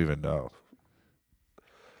don't even know.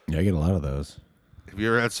 Yeah, I get a lot of those. Have you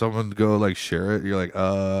ever had someone go like share it? You're like,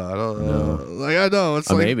 I don't know. No. Like I know it's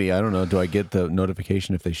like Maybe, I don't know. Do I get the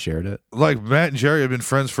notification if they shared it? like Matt and Jerry have been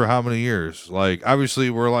friends for how many years? Like obviously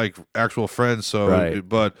we're like actual friends, so Right.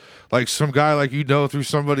 but like some guy like through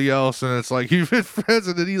somebody else, and it's like you've been friends,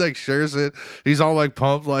 and then he like shares it. He's all like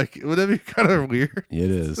pumped. Like would that be kind of weird? It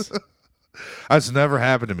is. That's never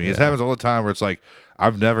happened to me. It Yeah. happens all the time where it's like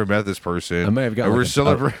I've never met this person. I may have gotten and we're like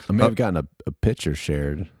celebrating. I may have gotten a picture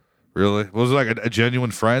shared. Really? Was it like a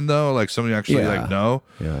genuine friend though? Like somebody actually Yeah. like know?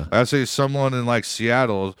 Yeah. I'd say someone in like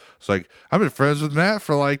Seattle. It's like I've been friends with Matt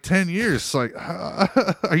for like 10 years. It's like,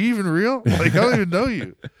 are you even real? Like I don't even know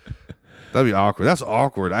you. That'd be awkward. That's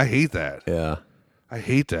awkward. I hate that. Yeah. I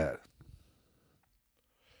hate that.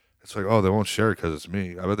 It's like, oh, they won't share it because it's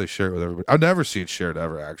me. I bet they share it with everybody. I've never seen it shared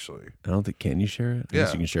ever, actually. I don't think, can you share it? I guess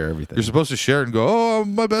Yeah. you can share everything. You're supposed to share it and go, oh,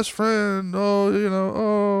 my best friend. Oh,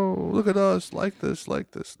 oh, look at us. Like this,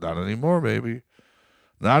 like this. Not anymore, baby.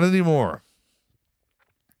 Not anymore.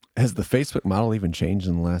 Has the Facebook model even changed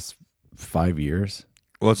in the last 5 years?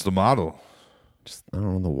 What's the model? Just, I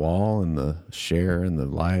don't know, the wall and the share and the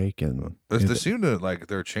like and They seem to like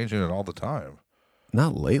they're changing it all the time.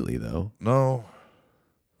 not lately though. No.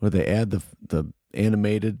 Where they add the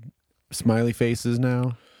animated smiley faces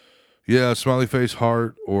now. Yeah, smiley face,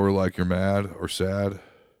 heart, or like you're mad or sad.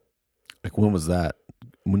 Like when was that?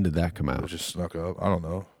 When did that come It out? just snuck up. I don't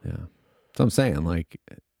know. Yeah. So I'm saying like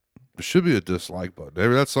There should be a dislike button.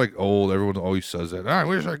 Maybe that's like old. Everyone always says that. I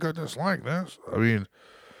wish I could dislike this. I mean,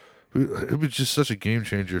 it would be just such a game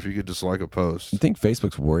changer if you could dislike a post. you think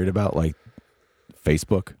Facebook's worried about like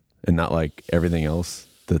Facebook and not like everything else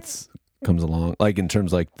that's comes along, like in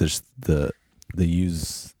terms like there's the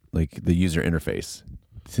user interface.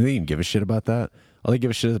 Do they even give a shit about that? All they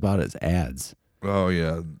give a shit about is ads. Oh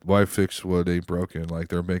yeah, why fix what ain't broken? Like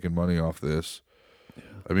they're making money off this.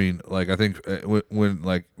 I mean, like I think when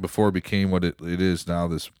like before it became what it is now,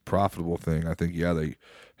 this profitable thing. I think they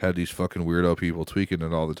had these fucking weirdo people tweaking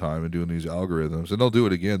it all the time and doing these algorithms, and they'll do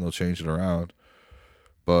it again. They'll change it around,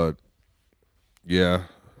 but yeah,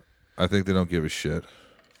 I think they don't give a shit.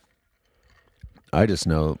 I just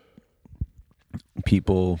know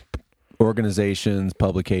people, organizations,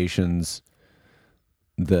 publications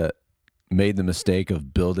that made the mistake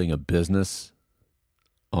of building a business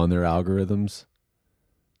on their algorithms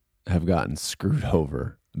have gotten screwed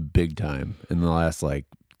over big time in the last like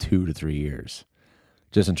 2 to 3 years.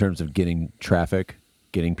 Just in terms of getting traffic,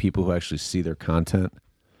 getting people who actually see their content.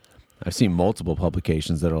 I've seen multiple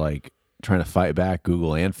publications that are like trying to fight back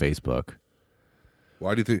Google and Facebook.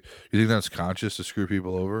 Why do you think that's conscious to screw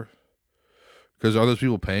people over? Because are those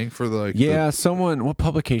people paying for the like? Yeah, what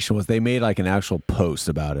publication was? They made like an actual post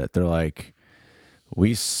about it. They're like,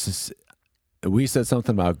 we said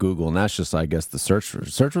something about Google, and that's just, I guess, the search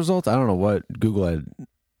results. I don't know what Google had.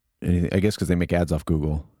 Anything, I guess because they make ads off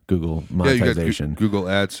Google monetization. You got Google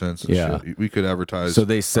AdSense. And Yeah. shit. We could advertise. So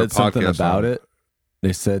they said our something podcast about on it.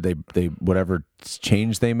 They said they whatever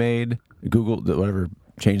change they made, whatever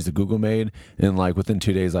change that Google made, and like within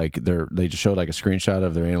 2 days, like they just showed like a screenshot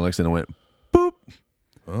of their analytics, and it went boop.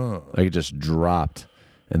 Oh. Like it just dropped.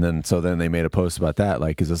 And then they made a post about that.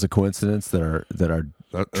 Like, is this a coincidence that our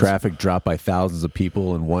traffic dropped by thousands of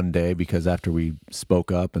people in one day because after we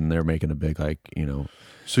spoke up and they're making a big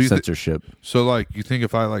censorship? So like you think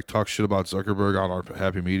if I like talk shit about Zuckerberg on our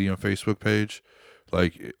Happy Medium Facebook page,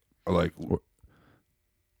 like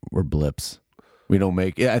we're blips. We don't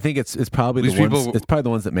make. I think it's probably These the ones. people- It's probably the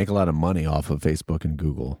ones that make a lot of money off of Facebook and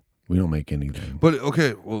Google. We don't make anything. But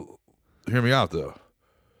okay, well, hear me out though.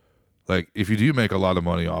 Like if you do make a lot of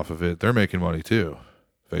money off of it, they're making money too.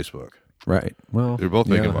 Facebook, Right. Well, they're both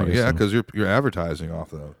making I money. guess Yeah, so. because you're advertising off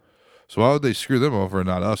them. So why would they screw them over and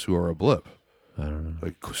not us who are a blip? I don't know.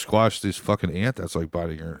 Like squash this fucking ant that's like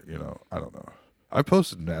biting her. I don't know. I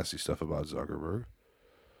posted nasty stuff about Zuckerberg.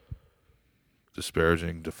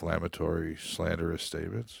 Disparaging, defamatory, slanderous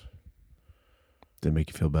statements. Did it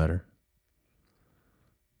make you feel better?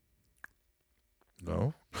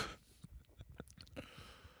 No.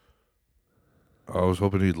 I was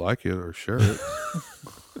hoping he'd like it or share it.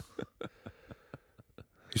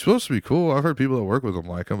 He's supposed to be cool. I've heard people that work with him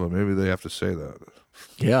like him, but maybe they have to say that.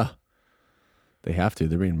 Yeah. They have to.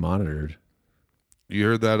 They're being monitored. You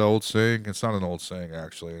heard that old saying? It's not an old saying,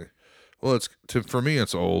 actually. Well, for me,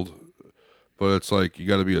 it's old, but it's like you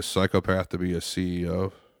got to be a psychopath to be a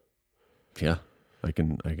CEO. Yeah, I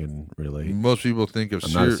can relate. Most people think of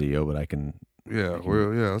I'm not a CEO, but I can. Yeah,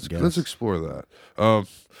 let's explore that.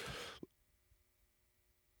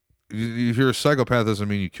 If you're a psychopath, doesn't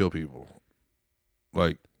mean you kill people.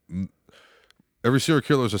 Like every serial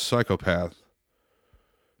killer is a psychopath.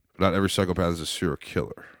 Not every psychopath is a serial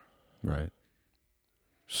killer. Right.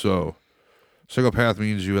 So, psychopath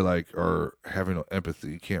means you like are having no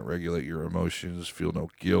empathy. You can't regulate your emotions. Feel no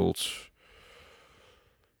guilt.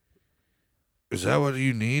 Is that what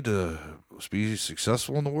you need to be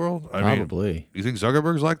successful in the world? Probably. You think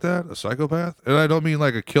Zuckerberg's like that? A psychopath? And I don't mean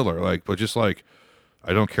like a killer, but just like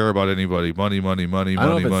I don't care about anybody. Money. I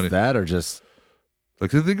don't know if it's that or just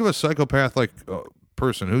like to think of a psychopath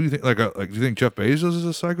person. Who do you think like do you think Jeff Bezos is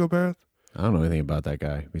a psychopath? I don't know anything about that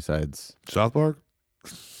guy besides South Park.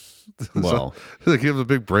 Well, like he has a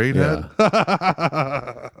big brain head.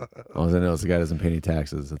 All I know is the guy doesn't pay any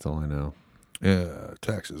taxes. That's all I know. Yeah,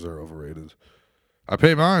 taxes are overrated. I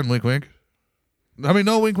pay mine. Wink, wink. I mean,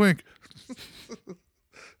 no, wink, wink.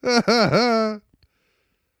 I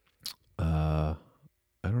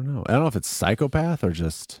don't know. I don't know if it's psychopath or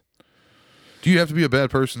just. Do you have to be a bad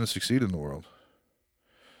person to succeed in the world?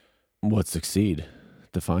 What succeed?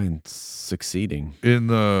 Define succeeding. In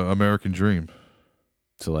the American dream.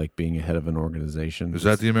 So like being a head of an organization. Is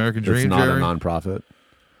that the American dream, It's not Jerry? a nonprofit.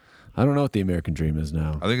 I don't know what the American dream is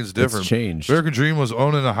now. I think it's different. It's changed. American dream was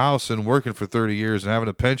owning a house and working for 30 years and having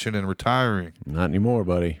a pension and retiring. Not anymore,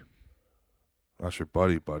 buddy. That's your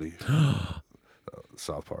buddy.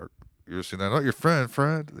 South Park. You ever seen that? Not your friend,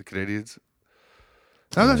 the Canadians.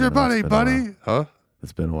 How's that your buddy? Huh?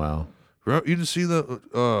 It's been a while. You didn't see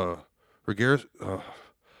the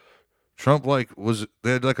Trump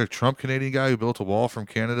they had like a Trump Canadian guy who built a wall from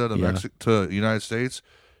Canada to Mexico to the United States.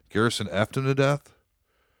 Garrison effed him to death.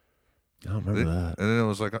 I don't remember that. And then it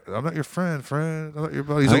was like, I'm not your friend. I'm not your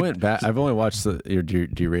buddy. I went back. I've only watched you're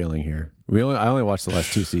derailing here. I only watched the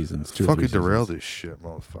last two seasons. Fucking derail this shit,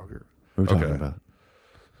 motherfucker. What are we talking about?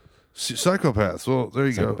 Psychopaths. Well, there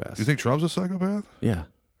you go. You think Trump's a psychopath? Yeah.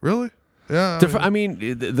 Really? Yeah. I mean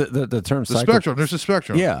the term spectrum. There's a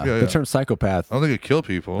spectrum. Yeah. The term psychopath. I don't think it kill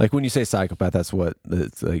people. Like when you say psychopath, that's what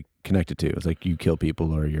it's like connected to. It's like you kill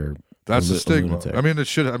people or you're. That's the stigma. I mean, it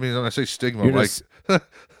should. I mean, when I say stigma,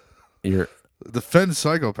 you're defend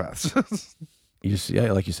psychopaths.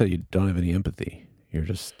 Like you said, you don't have any empathy. You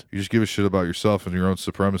just give a shit about yourself and your own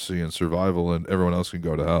supremacy and survival, and everyone else can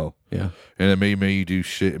go to hell. Yeah. And it may make you do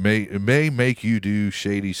shit. It may make you do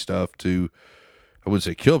shady stuff to, I wouldn't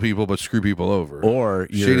say kill people, but screw people over. Or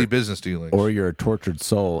shady business dealings. Or you're a tortured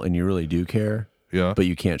soul and you really do care. Yeah. But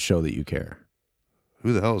you can't show that you care.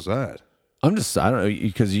 Who the hell is that? I don't know,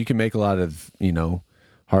 because you can make a lot of,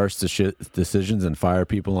 harsh decisions and fire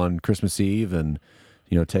people on Christmas Eve and,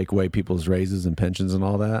 take away people's raises and pensions and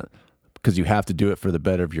all that because you have to do it for the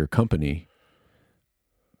better of your company.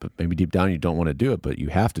 But maybe deep down you don't want to do it, but you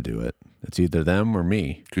have to do it. It's either them or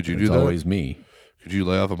me. Could you do that? It's always me. Could you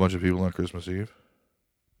lay off a bunch of people on Christmas Eve?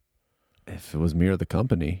 If it was me or the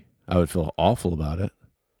company, I would feel awful about it.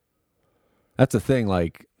 That's the thing,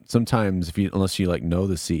 like sometimes unless you know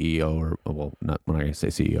the CEO or, well, not when I say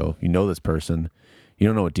CEO, this person, you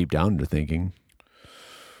don't know what deep down they're thinking.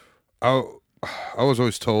 I was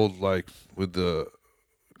always told, like, with the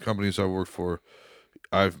companies I worked for,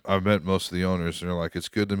 I've met most of the owners, and they're like, it's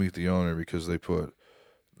good to meet the owner because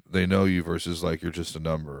they know you versus like you're just a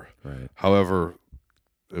number. Right. However,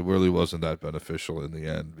 it really wasn't that beneficial in the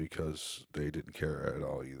end because they didn't care at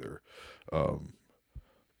all either.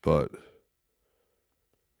 But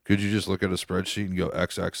could you just look at a spreadsheet and go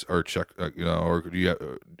XX or check, or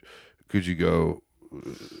could you go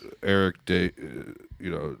Eric,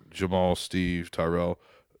 Jamal, Steve, Tyrell,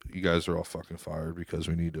 you guys are all fucking fired because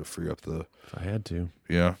we need to free up the. If I had to.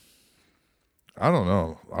 Yeah. I don't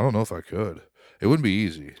know. I don't know if I could. It wouldn't be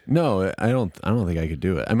easy. No, I don't think I could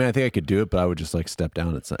do it. I mean, I think I could do it, but I would just like step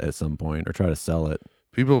down at some point or try to sell it.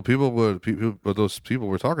 People, but those people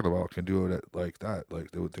we're talking about can do it like that.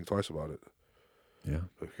 Like they would think twice about it. Yeah.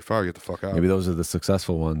 If you're fired, get the fuck out. Maybe those are the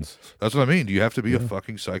successful ones. That's what I mean. Do you have to be a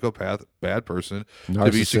fucking psychopath, bad person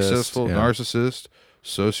to be successful? Yeah. Narcissist,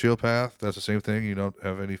 sociopath. That's the same thing. You don't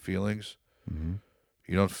have any feelings. Mm-hmm.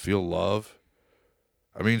 You don't feel love.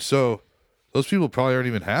 I mean, so those people probably aren't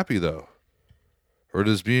even happy though. Or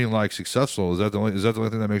does being like successful, is that the only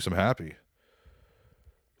thing that makes them happy?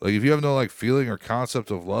 Like if you have no like feeling or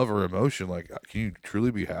concept of love or emotion, like can you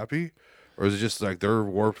truly be happy? Or is it just like their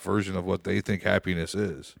warped version of what they think happiness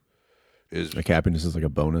is? Is Like happiness is like a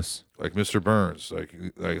bonus. like Mr. Burns. Like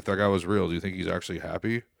if that guy was real, do you think he's actually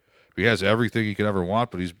happy? He has everything he could ever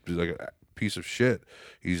want, but he's like a piece of shit.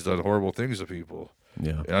 He's done horrible things to people.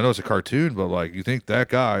 Yeah. And I know it's a cartoon, but like, you think that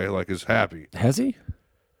guy like is happy? Has he?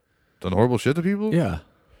 Done horrible shit to people? Yeah.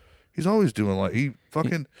 He's always doing like he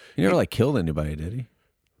fucking. He never like killed anybody, did he?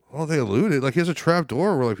 Well, they alluded like he has a trap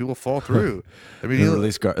door where like people fall through. I mean, He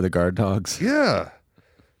released the guard dogs. yeah.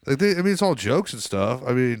 Like I mean, it's all jokes and stuff.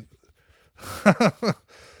 I mean, I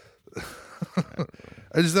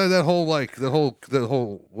just that whole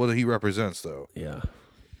what he represents though. Yeah.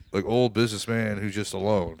 Like old businessman who's just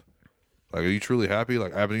alone. Like, are you truly happy?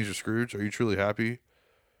 Like Ebenezer Scrooge, are you truly happy?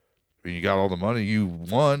 I mean, you got all the money, you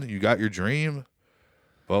won, you got your dream,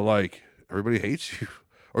 but like everybody hates you,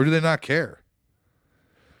 or do they not care?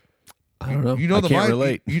 I don't know. You know I the can't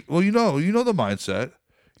relate. you know the mindset.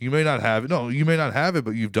 You may not have it. No, you may not have it,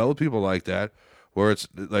 but you've dealt with people like that, where it's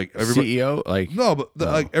like everybody. CEO, like No, but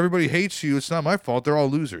like everybody hates you. It's not my fault. They're all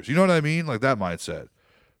losers. You know what I mean? Like that mindset.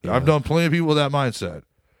 Yeah. I've known plenty of people with that mindset.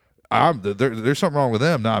 There's something wrong with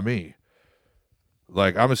them, not me.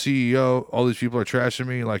 Like I'm a CEO. All these people are trashing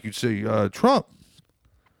me. Like you'd say, Trump.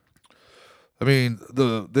 I mean,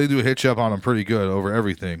 they do a hit job on him pretty good over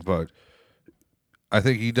everything, but I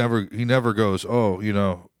think he never goes, oh, you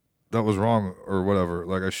know, that was wrong or whatever.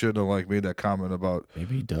 Like I shouldn't have like made that comment about.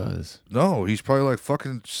 Maybe he does. No, he's probably like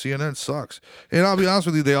fucking CNN sucks. And I'll be honest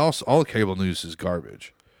with you, all cable news is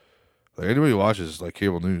garbage. Like anybody who watches like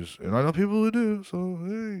cable news, and I know people who do. So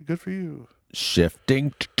hey, good for you.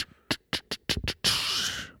 Shifting.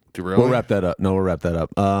 Derailing? We'll wrap that up. No, we'll wrap that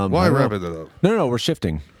up. Why wrapping that up? No, we're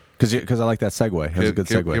shifting because I like that segue. That was a good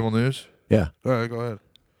segue. Cable news. Yeah. All right, go ahead.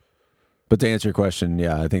 But to answer your question,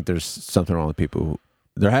 yeah, I think there's something wrong with people.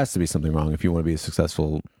 There has to be something wrong if you want to be a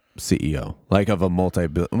successful CEO, like of a not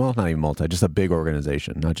even multi, just a big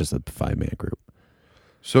organization, not just a 5-man group.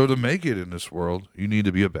 So to make it in this world, you need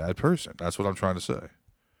to be a bad person. That's what I'm trying to say.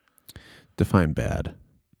 Define bad.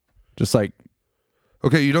 Just like,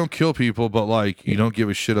 okay, you don't kill people, but like you don't give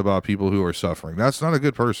a shit about people who are suffering. That's not a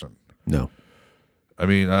good person. no. I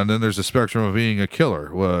mean, and then there's the spectrum of being a killer,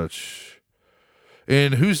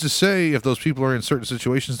 and who's to say if those people are in certain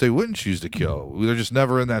situations they wouldn't choose to kill? They're just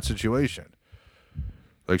never in that situation.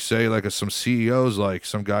 Like say like some CEOs, like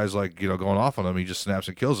some guys like, you know, going off on them, he just snaps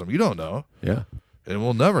and kills them. You don't know. Yeah. And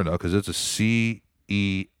we'll never know because it's a CEO.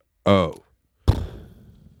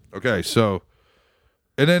 Okay, so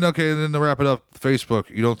and then to wrap it up, Facebook,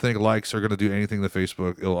 you don't think likes are going to do anything to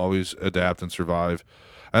Facebook? It'll always adapt and survive.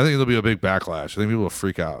 I think there'll be a big backlash. I think people will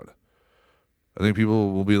freak out. I think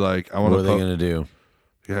people will be like, I want to. What are they going to do?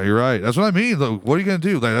 Yeah, you're right. That's what I mean. Like, what are you going to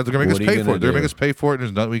do? Like, they're going to make us pay for it. They're going to make us pay for it, and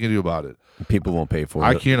there's nothing we can do about it. People won't pay for it.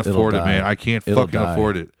 I can't afford it, man. I can't It'll fucking die.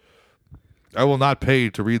 afford it. I will not pay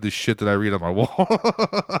to read the shit that I read on my wall.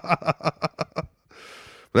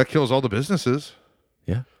 That kills all the businesses.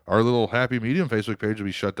 Yeah. Our little Happy Medium Facebook page will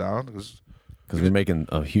be shut down. Because we're making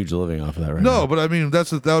a huge living off of that right now. No, but I mean, that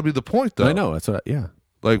would be the point, though. I know. That's what, yeah.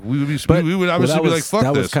 Like, we would obviously be like, fuck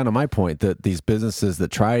that this. was kind of my point, that these businesses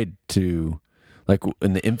that tried to, like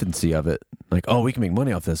in the infancy of it, like, oh, we can make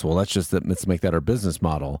money off this. Well, let's make that our business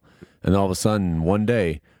model. And all of a sudden, one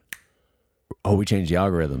day, oh, we changed the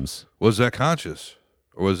algorithms. Was that conscious?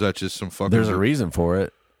 Or was that just some fucking... There's a reason for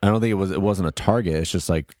it. I don't think it wasn't a target. It's just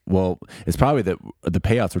like, well, it's probably that the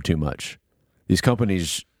payouts were too much. These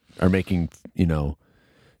companies are making,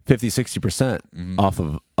 50-60% off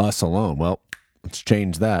of us alone. Well, let's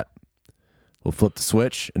change that. We'll flip the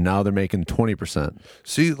switch, and now they're making 20%.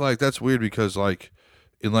 See, like, that's weird because, like,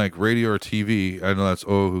 in, like, radio or TV, I know that's,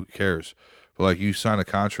 who cares? But, like, you sign a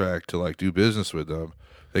contract to, like, do business with them.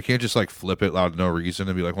 They can't just, like, flip it out of no reason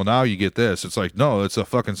and be like, well, now you get this. It's like, no, it's a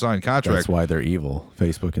fucking signed contract. That's why they're evil,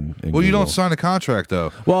 Facebook and well, Google. you don't sign a contract,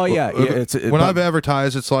 though. Well, yeah. When I've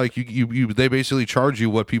advertised, it's like they basically charge you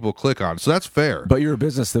what people click on. So that's fair. But you're a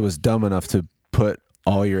business that was dumb enough to put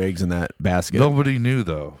all your eggs in that basket. Nobody knew,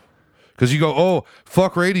 though. Because you go, oh,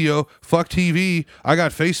 fuck radio, fuck TV, I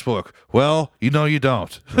got Facebook. Well, you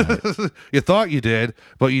don't. Right. You thought you did,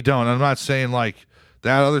 but you don't. I'm not saying, like,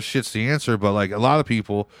 that other shit's the answer, but, like, a lot of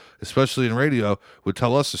people, especially in radio, would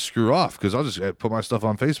tell us to screw off because I'll just put my stuff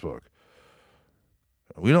on Facebook.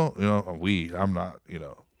 We don't, I'm not, you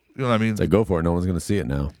know what I mean? It's like, go for it. No one's going to see it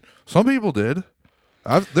now. Some people did.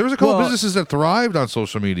 There was a couple businesses that thrived on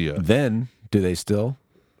social media. Then, do they still?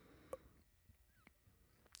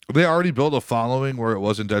 They already built a following where it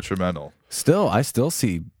wasn't detrimental. I still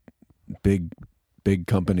see big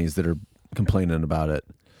companies that are complaining about it.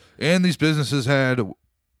 And these businesses had a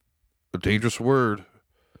dangerous word,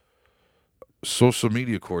 social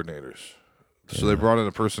media coordinators. So they brought in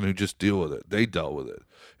a person who just deal with it. They dealt with it.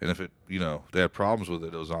 And if it, they had problems with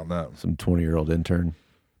it, it was on them. Some 20-year-old intern.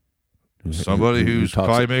 Somebody who's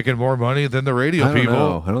probably making more money than the radio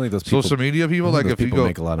people. I don't think those people. Social media people, like if you go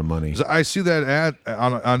make a lot of money. I see that ad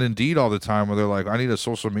on Indeed all the time where they're like, I need a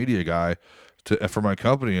social media guy for my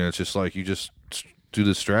company, and it's just like you just do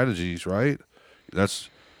the strategies, right?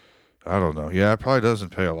 I don't know. Yeah, it probably doesn't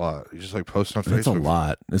pay a lot. You just like post on Facebook. It's a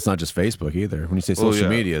lot. It's not just Facebook either. When you say social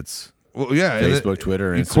media, it's Facebook,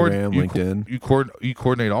 Twitter, Instagram, LinkedIn. You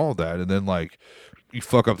coordinate all of that, and then like you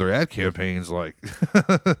fuck up their ad campaigns. Like,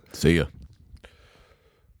 see ya.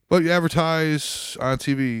 But you advertise on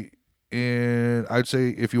TV, and I'd say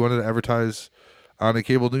if you wanted to advertise on a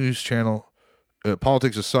cable news channel,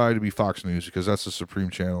 politics aside, it'd be Fox News because that's the supreme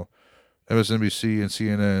channel. MSNBC and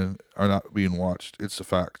CNN are not being watched. It's a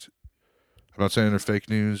fact. I'm not saying they're fake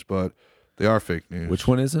news, but they are fake news. Which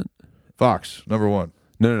one is it? Fox, number one.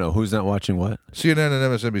 No. Who's not watching what? CNN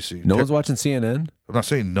and MSNBC. No one's watching CNN? I'm not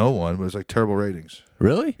saying no one, but it's like terrible ratings.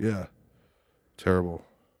 Really? Yeah. Terrible.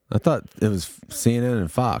 I thought it was CNN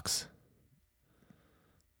and Fox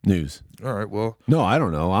News. All right, well. No, I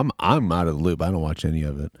don't know. I'm out of the loop. I don't watch any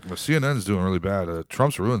of it. Well, CNN's doing really bad.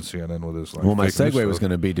 Trump's ruined CNN with his. Well, my segue was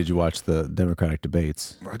going to be, did you watch the Democratic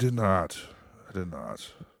debates? I did not.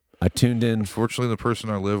 I tuned in. Unfortunately, the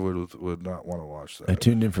person I live with would not want to watch that. I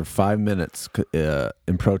tuned in for 5 minutes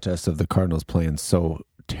in protest of the Cardinals playing so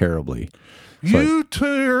terribly. You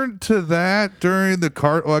turned to that during the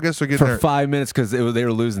Well, I guess they're getting for 5 minutes because they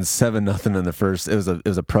were losing 7-0 in the first. It was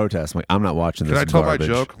a protest. I'm like, I'm not watching this. Can I tell garbage.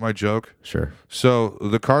 my joke? Sure. So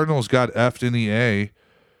the Cardinals got effed in the A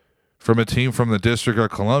from a team from the District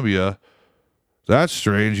of Columbia. That's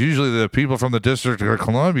strange. Usually the people from the District of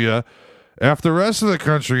Columbia F the rest of the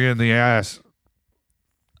country in the ass.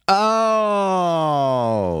 Oh.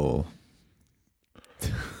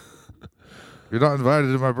 You're not invited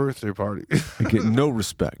to my birthday party. I get no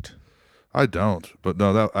respect. I don't. But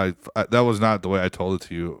no, that was not the way I told it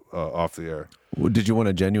to you off the air. Well, did you want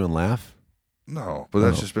a genuine laugh? No, but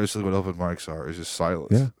that's just basically what open mics are. It's just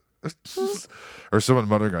silence. Yeah. Or someone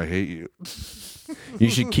muttering, "I hate you." You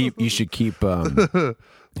should keep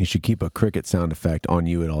a cricket sound effect on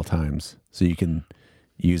you at all times, so you can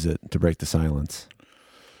use it to break the silence.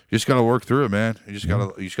 You just gotta work through it, man. You just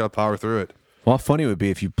gotta power through it. Well, how funny it would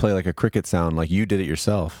be if you play like a cricket sound, like you did it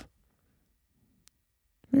yourself.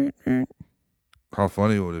 How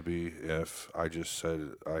funny would it be if I just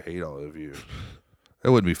said, "I hate all of you"? It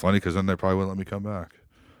wouldn't be funny because then they probably wouldn't let me come back.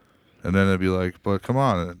 And then it'd be like, "But come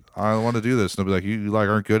on, I want to do this." And they'll be like, "You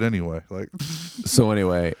aren't good anyway." Like. So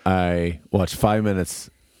anyway, I watched 5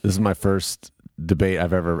 minutes. This is my first debate I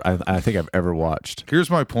think I've ever watched. Here's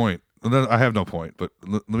my point. And then I have no point, but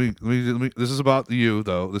let me. This is about you,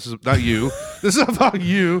 though. This is not you. This is about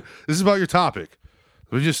you. This is about your topic.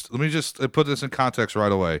 Let me just put this in context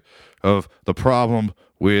right away of the problem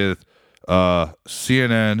with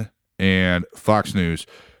CNN and Fox News.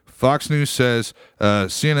 Fox News says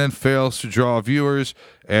CNN fails to draw viewers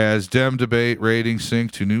as Dem debate ratings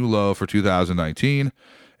sink to new low for 2019.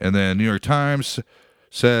 And then New York Times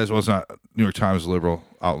says, well, it's not New York Times, liberal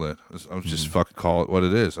outlet. I'm just fucking call it what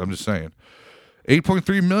it is. I'm just saying.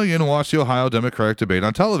 8.3 million watched the Ohio Democratic debate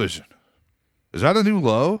on television. Is that a new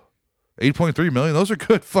low? 8.3 million? Those are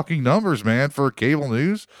good fucking numbers, man, for cable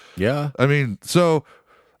news. Yeah. I mean, so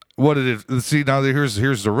what did it see? Now here's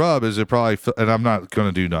the rub: is it probably? And I'm not going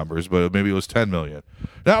to do numbers, but maybe it was 10 million.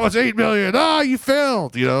 Now it's 8 million. You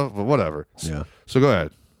failed. But whatever. Yeah. So go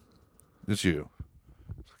ahead. It's you.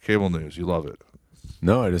 Cable news. You love it.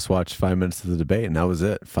 No, I just watched 5 minutes of the debate, and that was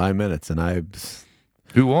it. 5 minutes, and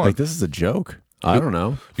Who won? Like, this is a joke. I don't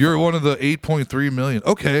know. You're one of the 8.3 million.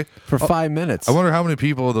 Okay. For 5 minutes. I wonder how many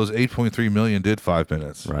people of those 8.3 million did 5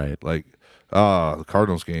 minutes. Right. Like, the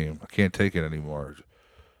Cardinals game. I can't take it anymore.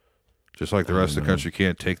 Just like the rest of the country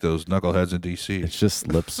can't take those knuckleheads in D.C. It's just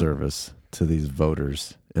lip service to these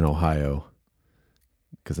voters in Ohio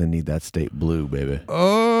because I need that state blue, baby.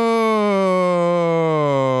 Oh.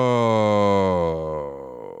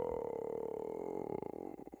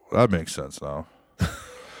 That makes sense now.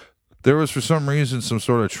 There was, for some reason, some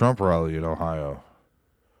sort of Trump rally in Ohio.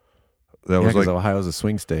 That was like Ohio's a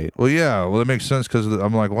swing state. Well, yeah. Well, that makes sense because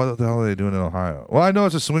I'm like, what the hell are they doing in Ohio? Well, I know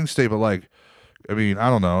it's a swing state, but like, I mean, I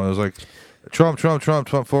don't know. It was like Trump,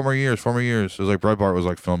 4 more years. It was like Breitbart was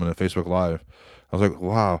like filming it, Facebook Live. I was like,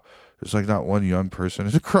 wow, there's like not one young person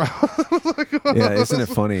in the crowd. Yeah, isn't it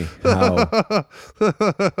funny how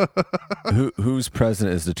who's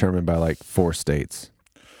president is determined by like 4 states?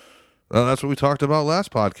 That's what we talked about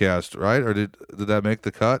last podcast, right? Or did that make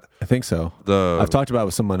the cut? I think so. The I've talked about it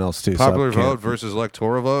with someone else too. popular so I can't- vote versus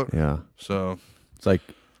electoral vote. Yeah. So It's like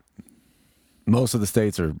most of the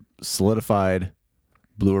states are solidified,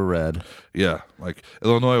 blue or red. yeah, like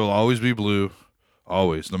Illinois will always be blue,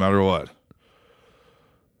 always, no matter what.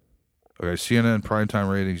 Okay, CNN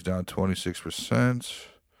primetime ratings down 26%.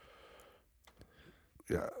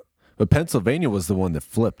 Yeah, But Pennsylvania was the one that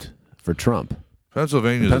flipped for Trump.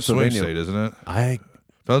 Pennsylvania's a swing Pennsylvania- state, isn't it? I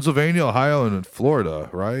Pennsylvania, Ohio, and Florida,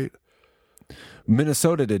 right?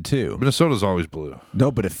 Minnesota did too. Minnesota's always blue.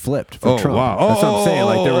 No, but it flipped for Oh, Trump. wow. That's what I'm saying.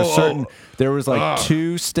 Like Oh. there was like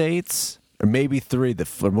 2 states or maybe 3 that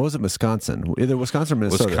flipped. What was it? Wisconsin, either Wisconsin or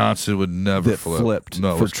Minnesota. Wisconsin would never that flip. flipped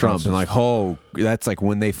No, for Trump, and Wisconsin's like, oh, that's like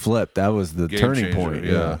when they flipped. That was the game turning changer, point.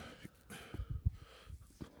 Yeah.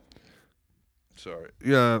 Sorry.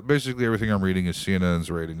 Yeah, basically everything I'm reading is CNN's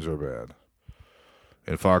ratings are bad,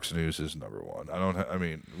 and Fox News is number one. I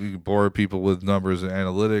mean, we bore people with numbers and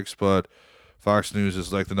analytics, but Fox News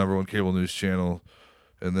is like the number one cable news channel,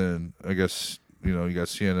 and then I guess you got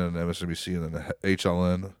CNN, MSNBC, and then the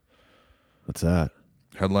HLN. What's that?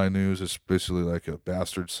 Headline News is basically like a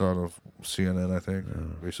bastard son of CNN, I think.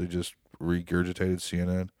 Basically just regurgitated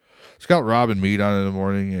CNN. It's got Robin Mead on in the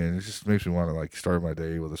morning, and it just makes me want to like start my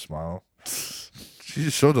day with a smile. She's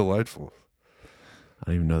just so delightful.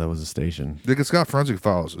 I didn't even know that was a station. Like it's got Forensic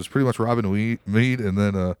Files. It's pretty much Robin Mead and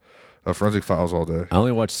then a Forensic Files all day. I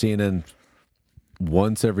only watch CNN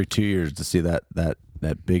once every 2 years to see that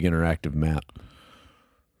big interactive map.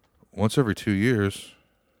 Once every 2 years.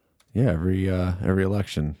 Yeah, every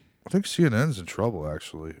election. I think CNN's in trouble,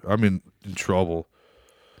 actually. I mean, in trouble.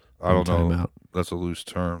 I don't know. Timeout. That's a loose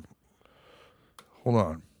term. Hold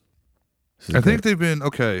on. This is I think good. they've been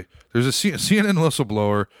okay. There's a CNN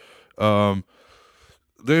whistleblower.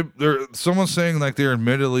 They're someone's saying like they're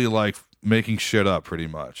admittedly like making shit up pretty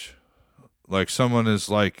much. Like someone is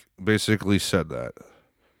like basically said that,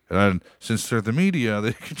 and since they're the media,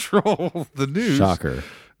 they control the news. Shocker.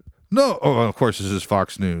 No, oh, of course this is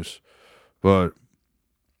Fox News, but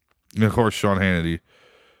and of course Sean Hannity.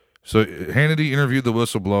 So Hannity interviewed the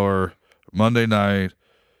whistleblower Monday night.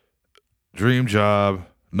 Dream job,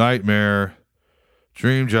 nightmare.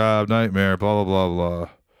 Dream job, nightmare. Blah blah blah blah.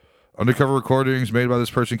 Undercover recordings made by this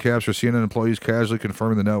person capture CNN employees casually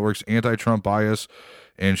confirming the network's anti-Trump bias,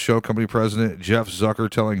 and show company president Jeff Zucker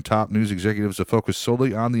telling top news executives to focus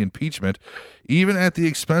solely on the impeachment, even at the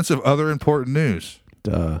expense of other important news.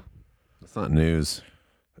 Duh. That's not news.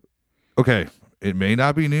 Okay, it may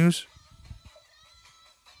not be news.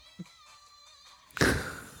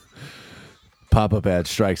 Pop-up ad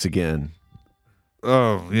strikes again.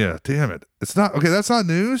 Oh, yeah, damn it. It's not, okay, that's not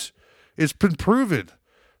news. It's been proven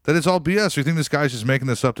that it's all BS. You think this guy's just making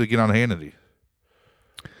this up to get on Hannity?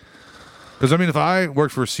 Because, I mean, if I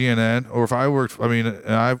worked for CNN or if I worked, I mean,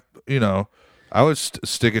 I would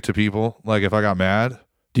stick it to people, like if I got mad.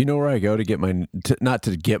 Do you know where I go to get my not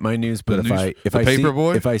to get my news, but The if I paper see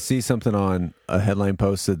boy? if I see something on a headline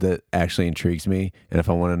posted that actually intrigues me, and if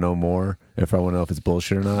I want to know more, if I want to know if it's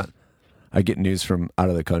bullshit or not, I get news from out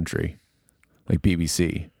of the country, like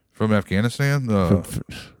BBC. From Afghanistan?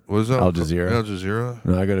 What is that? Al Jazeera. Al Jazeera?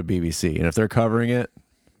 No, I go to BBC, and if they're covering it,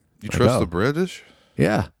 You I trust go. the British?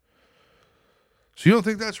 yeah, So you don't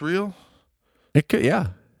think that's real? it could.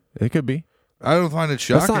 Yeah, it could be. I don't find it That's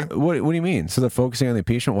shocking. not what do you mean? So they're focusing on the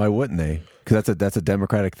impeachment? Why wouldn't they? Because that's a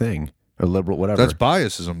democratic thing or liberal, whatever. That's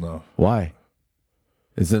biasism, though. Why?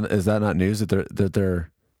 Is that not news that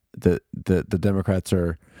the Democrats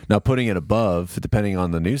are now putting it above, depending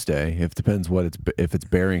on the news day? If depends if it's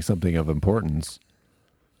bearing something of importance.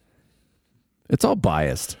 It's all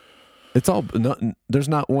biased. It's all there's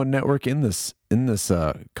not one network in this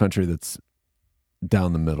country that's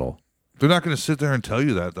down the middle. They're not going to sit there and tell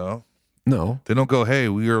you that, though. No, They don't go, hey,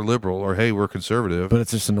 we are liberal, or hey, we're conservative. but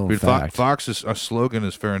it's just a known I mean, fact. Fox's slogan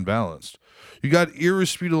is fair and balanced. You got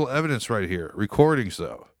irrefutable evidence right here. Recordings,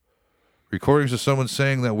 though. Recordings of someone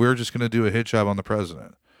saying that we're just going to do a hit job on the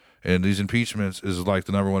president. And these impeachments is like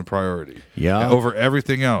the number one priority. Yeah. Over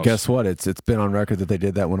everything else. Guess what? It's been on record that they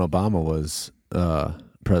did that when Obama was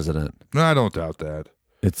president. No, I don't doubt that.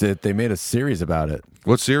 They made a series about it.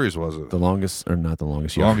 What series was it? The longest, or not the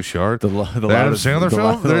longest yard. Longest Yard? The Adam loudest, Sandler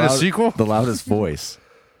film? They did a sequel? The loudest voice.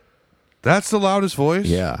 That's the loudest voice?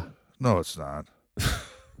 Yeah. No, it's not.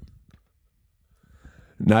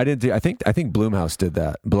 No, I didn't. I think Blumhouse did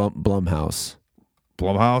that. Blumhouse.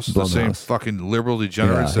 Blumhouse? The same Blumhouse. fucking liberal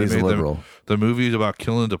degenerates Yeah, that he's a made liberal. the movies about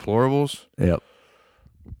killing deplorables? Yep.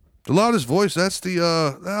 The loudest voice, that's the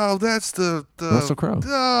that's the Russell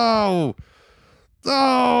Crowe.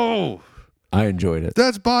 No. I enjoyed it,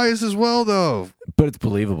 That's bias as well, though. but it's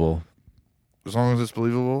believable. As long as it's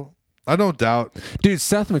believable. I don't doubt Dude,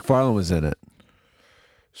 Seth MacFarlane was in it.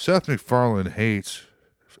 Seth MacFarlane hates.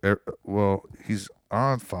 Well, he's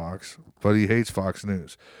on Fox, but he hates Fox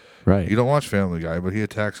News. Right. You don't watch Family Guy, but he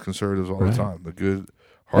attacks conservatives all the time. The good,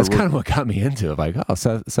 hard That's kind of what got me into it. Like, oh,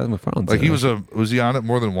 Seth MacFarlane's like in he it. was he on it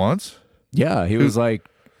more than once? Yeah, he was like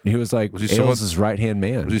Was he Ailes' right-hand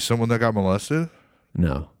man. Was he someone that got molested?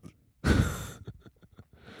 No.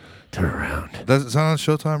 Turn around. That's not on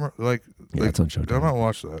Showtime. Like, Yeah, it's on Showtime. I might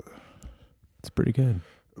watch that. It's pretty good.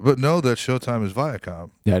 But know that Showtime is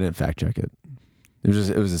Viacom. Yeah, I didn't fact check it. It was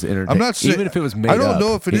just entertaining. I'm not saying even if it was made I don't up,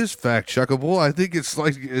 know if it is fact checkable. I think it's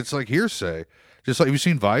like hearsay. Just like, have you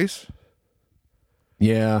seen Vice?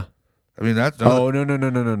 Yeah. I mean that's Oh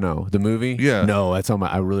no. The movie? Yeah. No, that's on my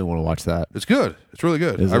I really want to watch that. it's good. It's really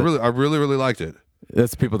good. Is I it? really liked it.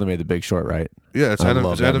 That's the people that made The Big Short, right? Yeah, it's I Adam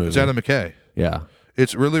love that it's movie. Adam McKay. Yeah.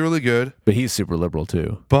 It's really good. But he's super liberal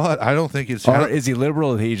too. But I don't think it's Or is he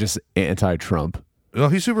liberal or is he just anti-Trump? no,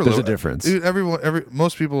 he's super There's liberal. a difference. Dude,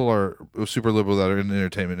 most people are super liberal that are in the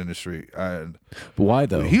entertainment industry. And But why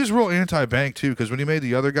though? he was real anti-bank too, because when he made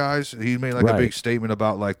The Other Guys, he made like a Right. big statement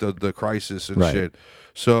about like the crisis and Right. shit.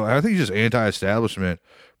 So I think he's just anti-establishment.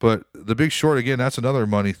 But The Big Short, again, that's another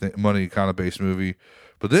money kind of based movie.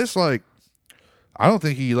 But this, like, I don't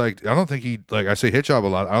think he I say hit job a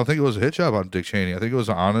lot. I don't think it was a hit job on Dick Cheney. I think it was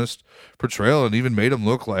an honest portrayal and even made him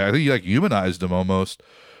look like, I think he like humanized him almost.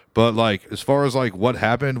 But like as far as like what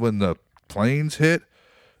happened when the planes hit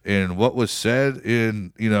and what was said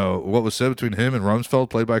between him and Rumsfeld,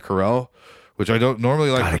 played by Carell, which I don't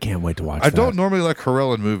normally like. God, I can't wait to watch I that. don't normally like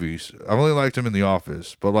Carell in movies. I've only liked him in The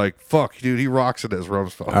Office, but like, fuck, dude, he rocks it as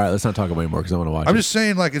Rumsfeld. All right, let's not talk about it anymore because I want to watch I'm it. just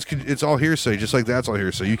saying, like, it's all hearsay, just like that's all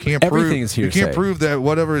hearsay. You can't Everything prove is you hearsay. can't prove that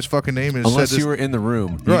whatever his fucking name is. Unless said this, you were in the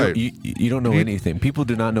room. Right. You don't know anything. People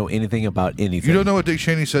do not know anything about anything. you don't know what Dick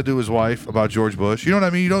Cheney said to his wife about George Bush. You know what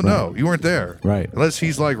I mean? You don't know. You weren't there. Right. Unless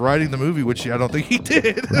he's like writing the movie, which I don't think he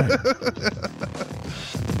did. Right.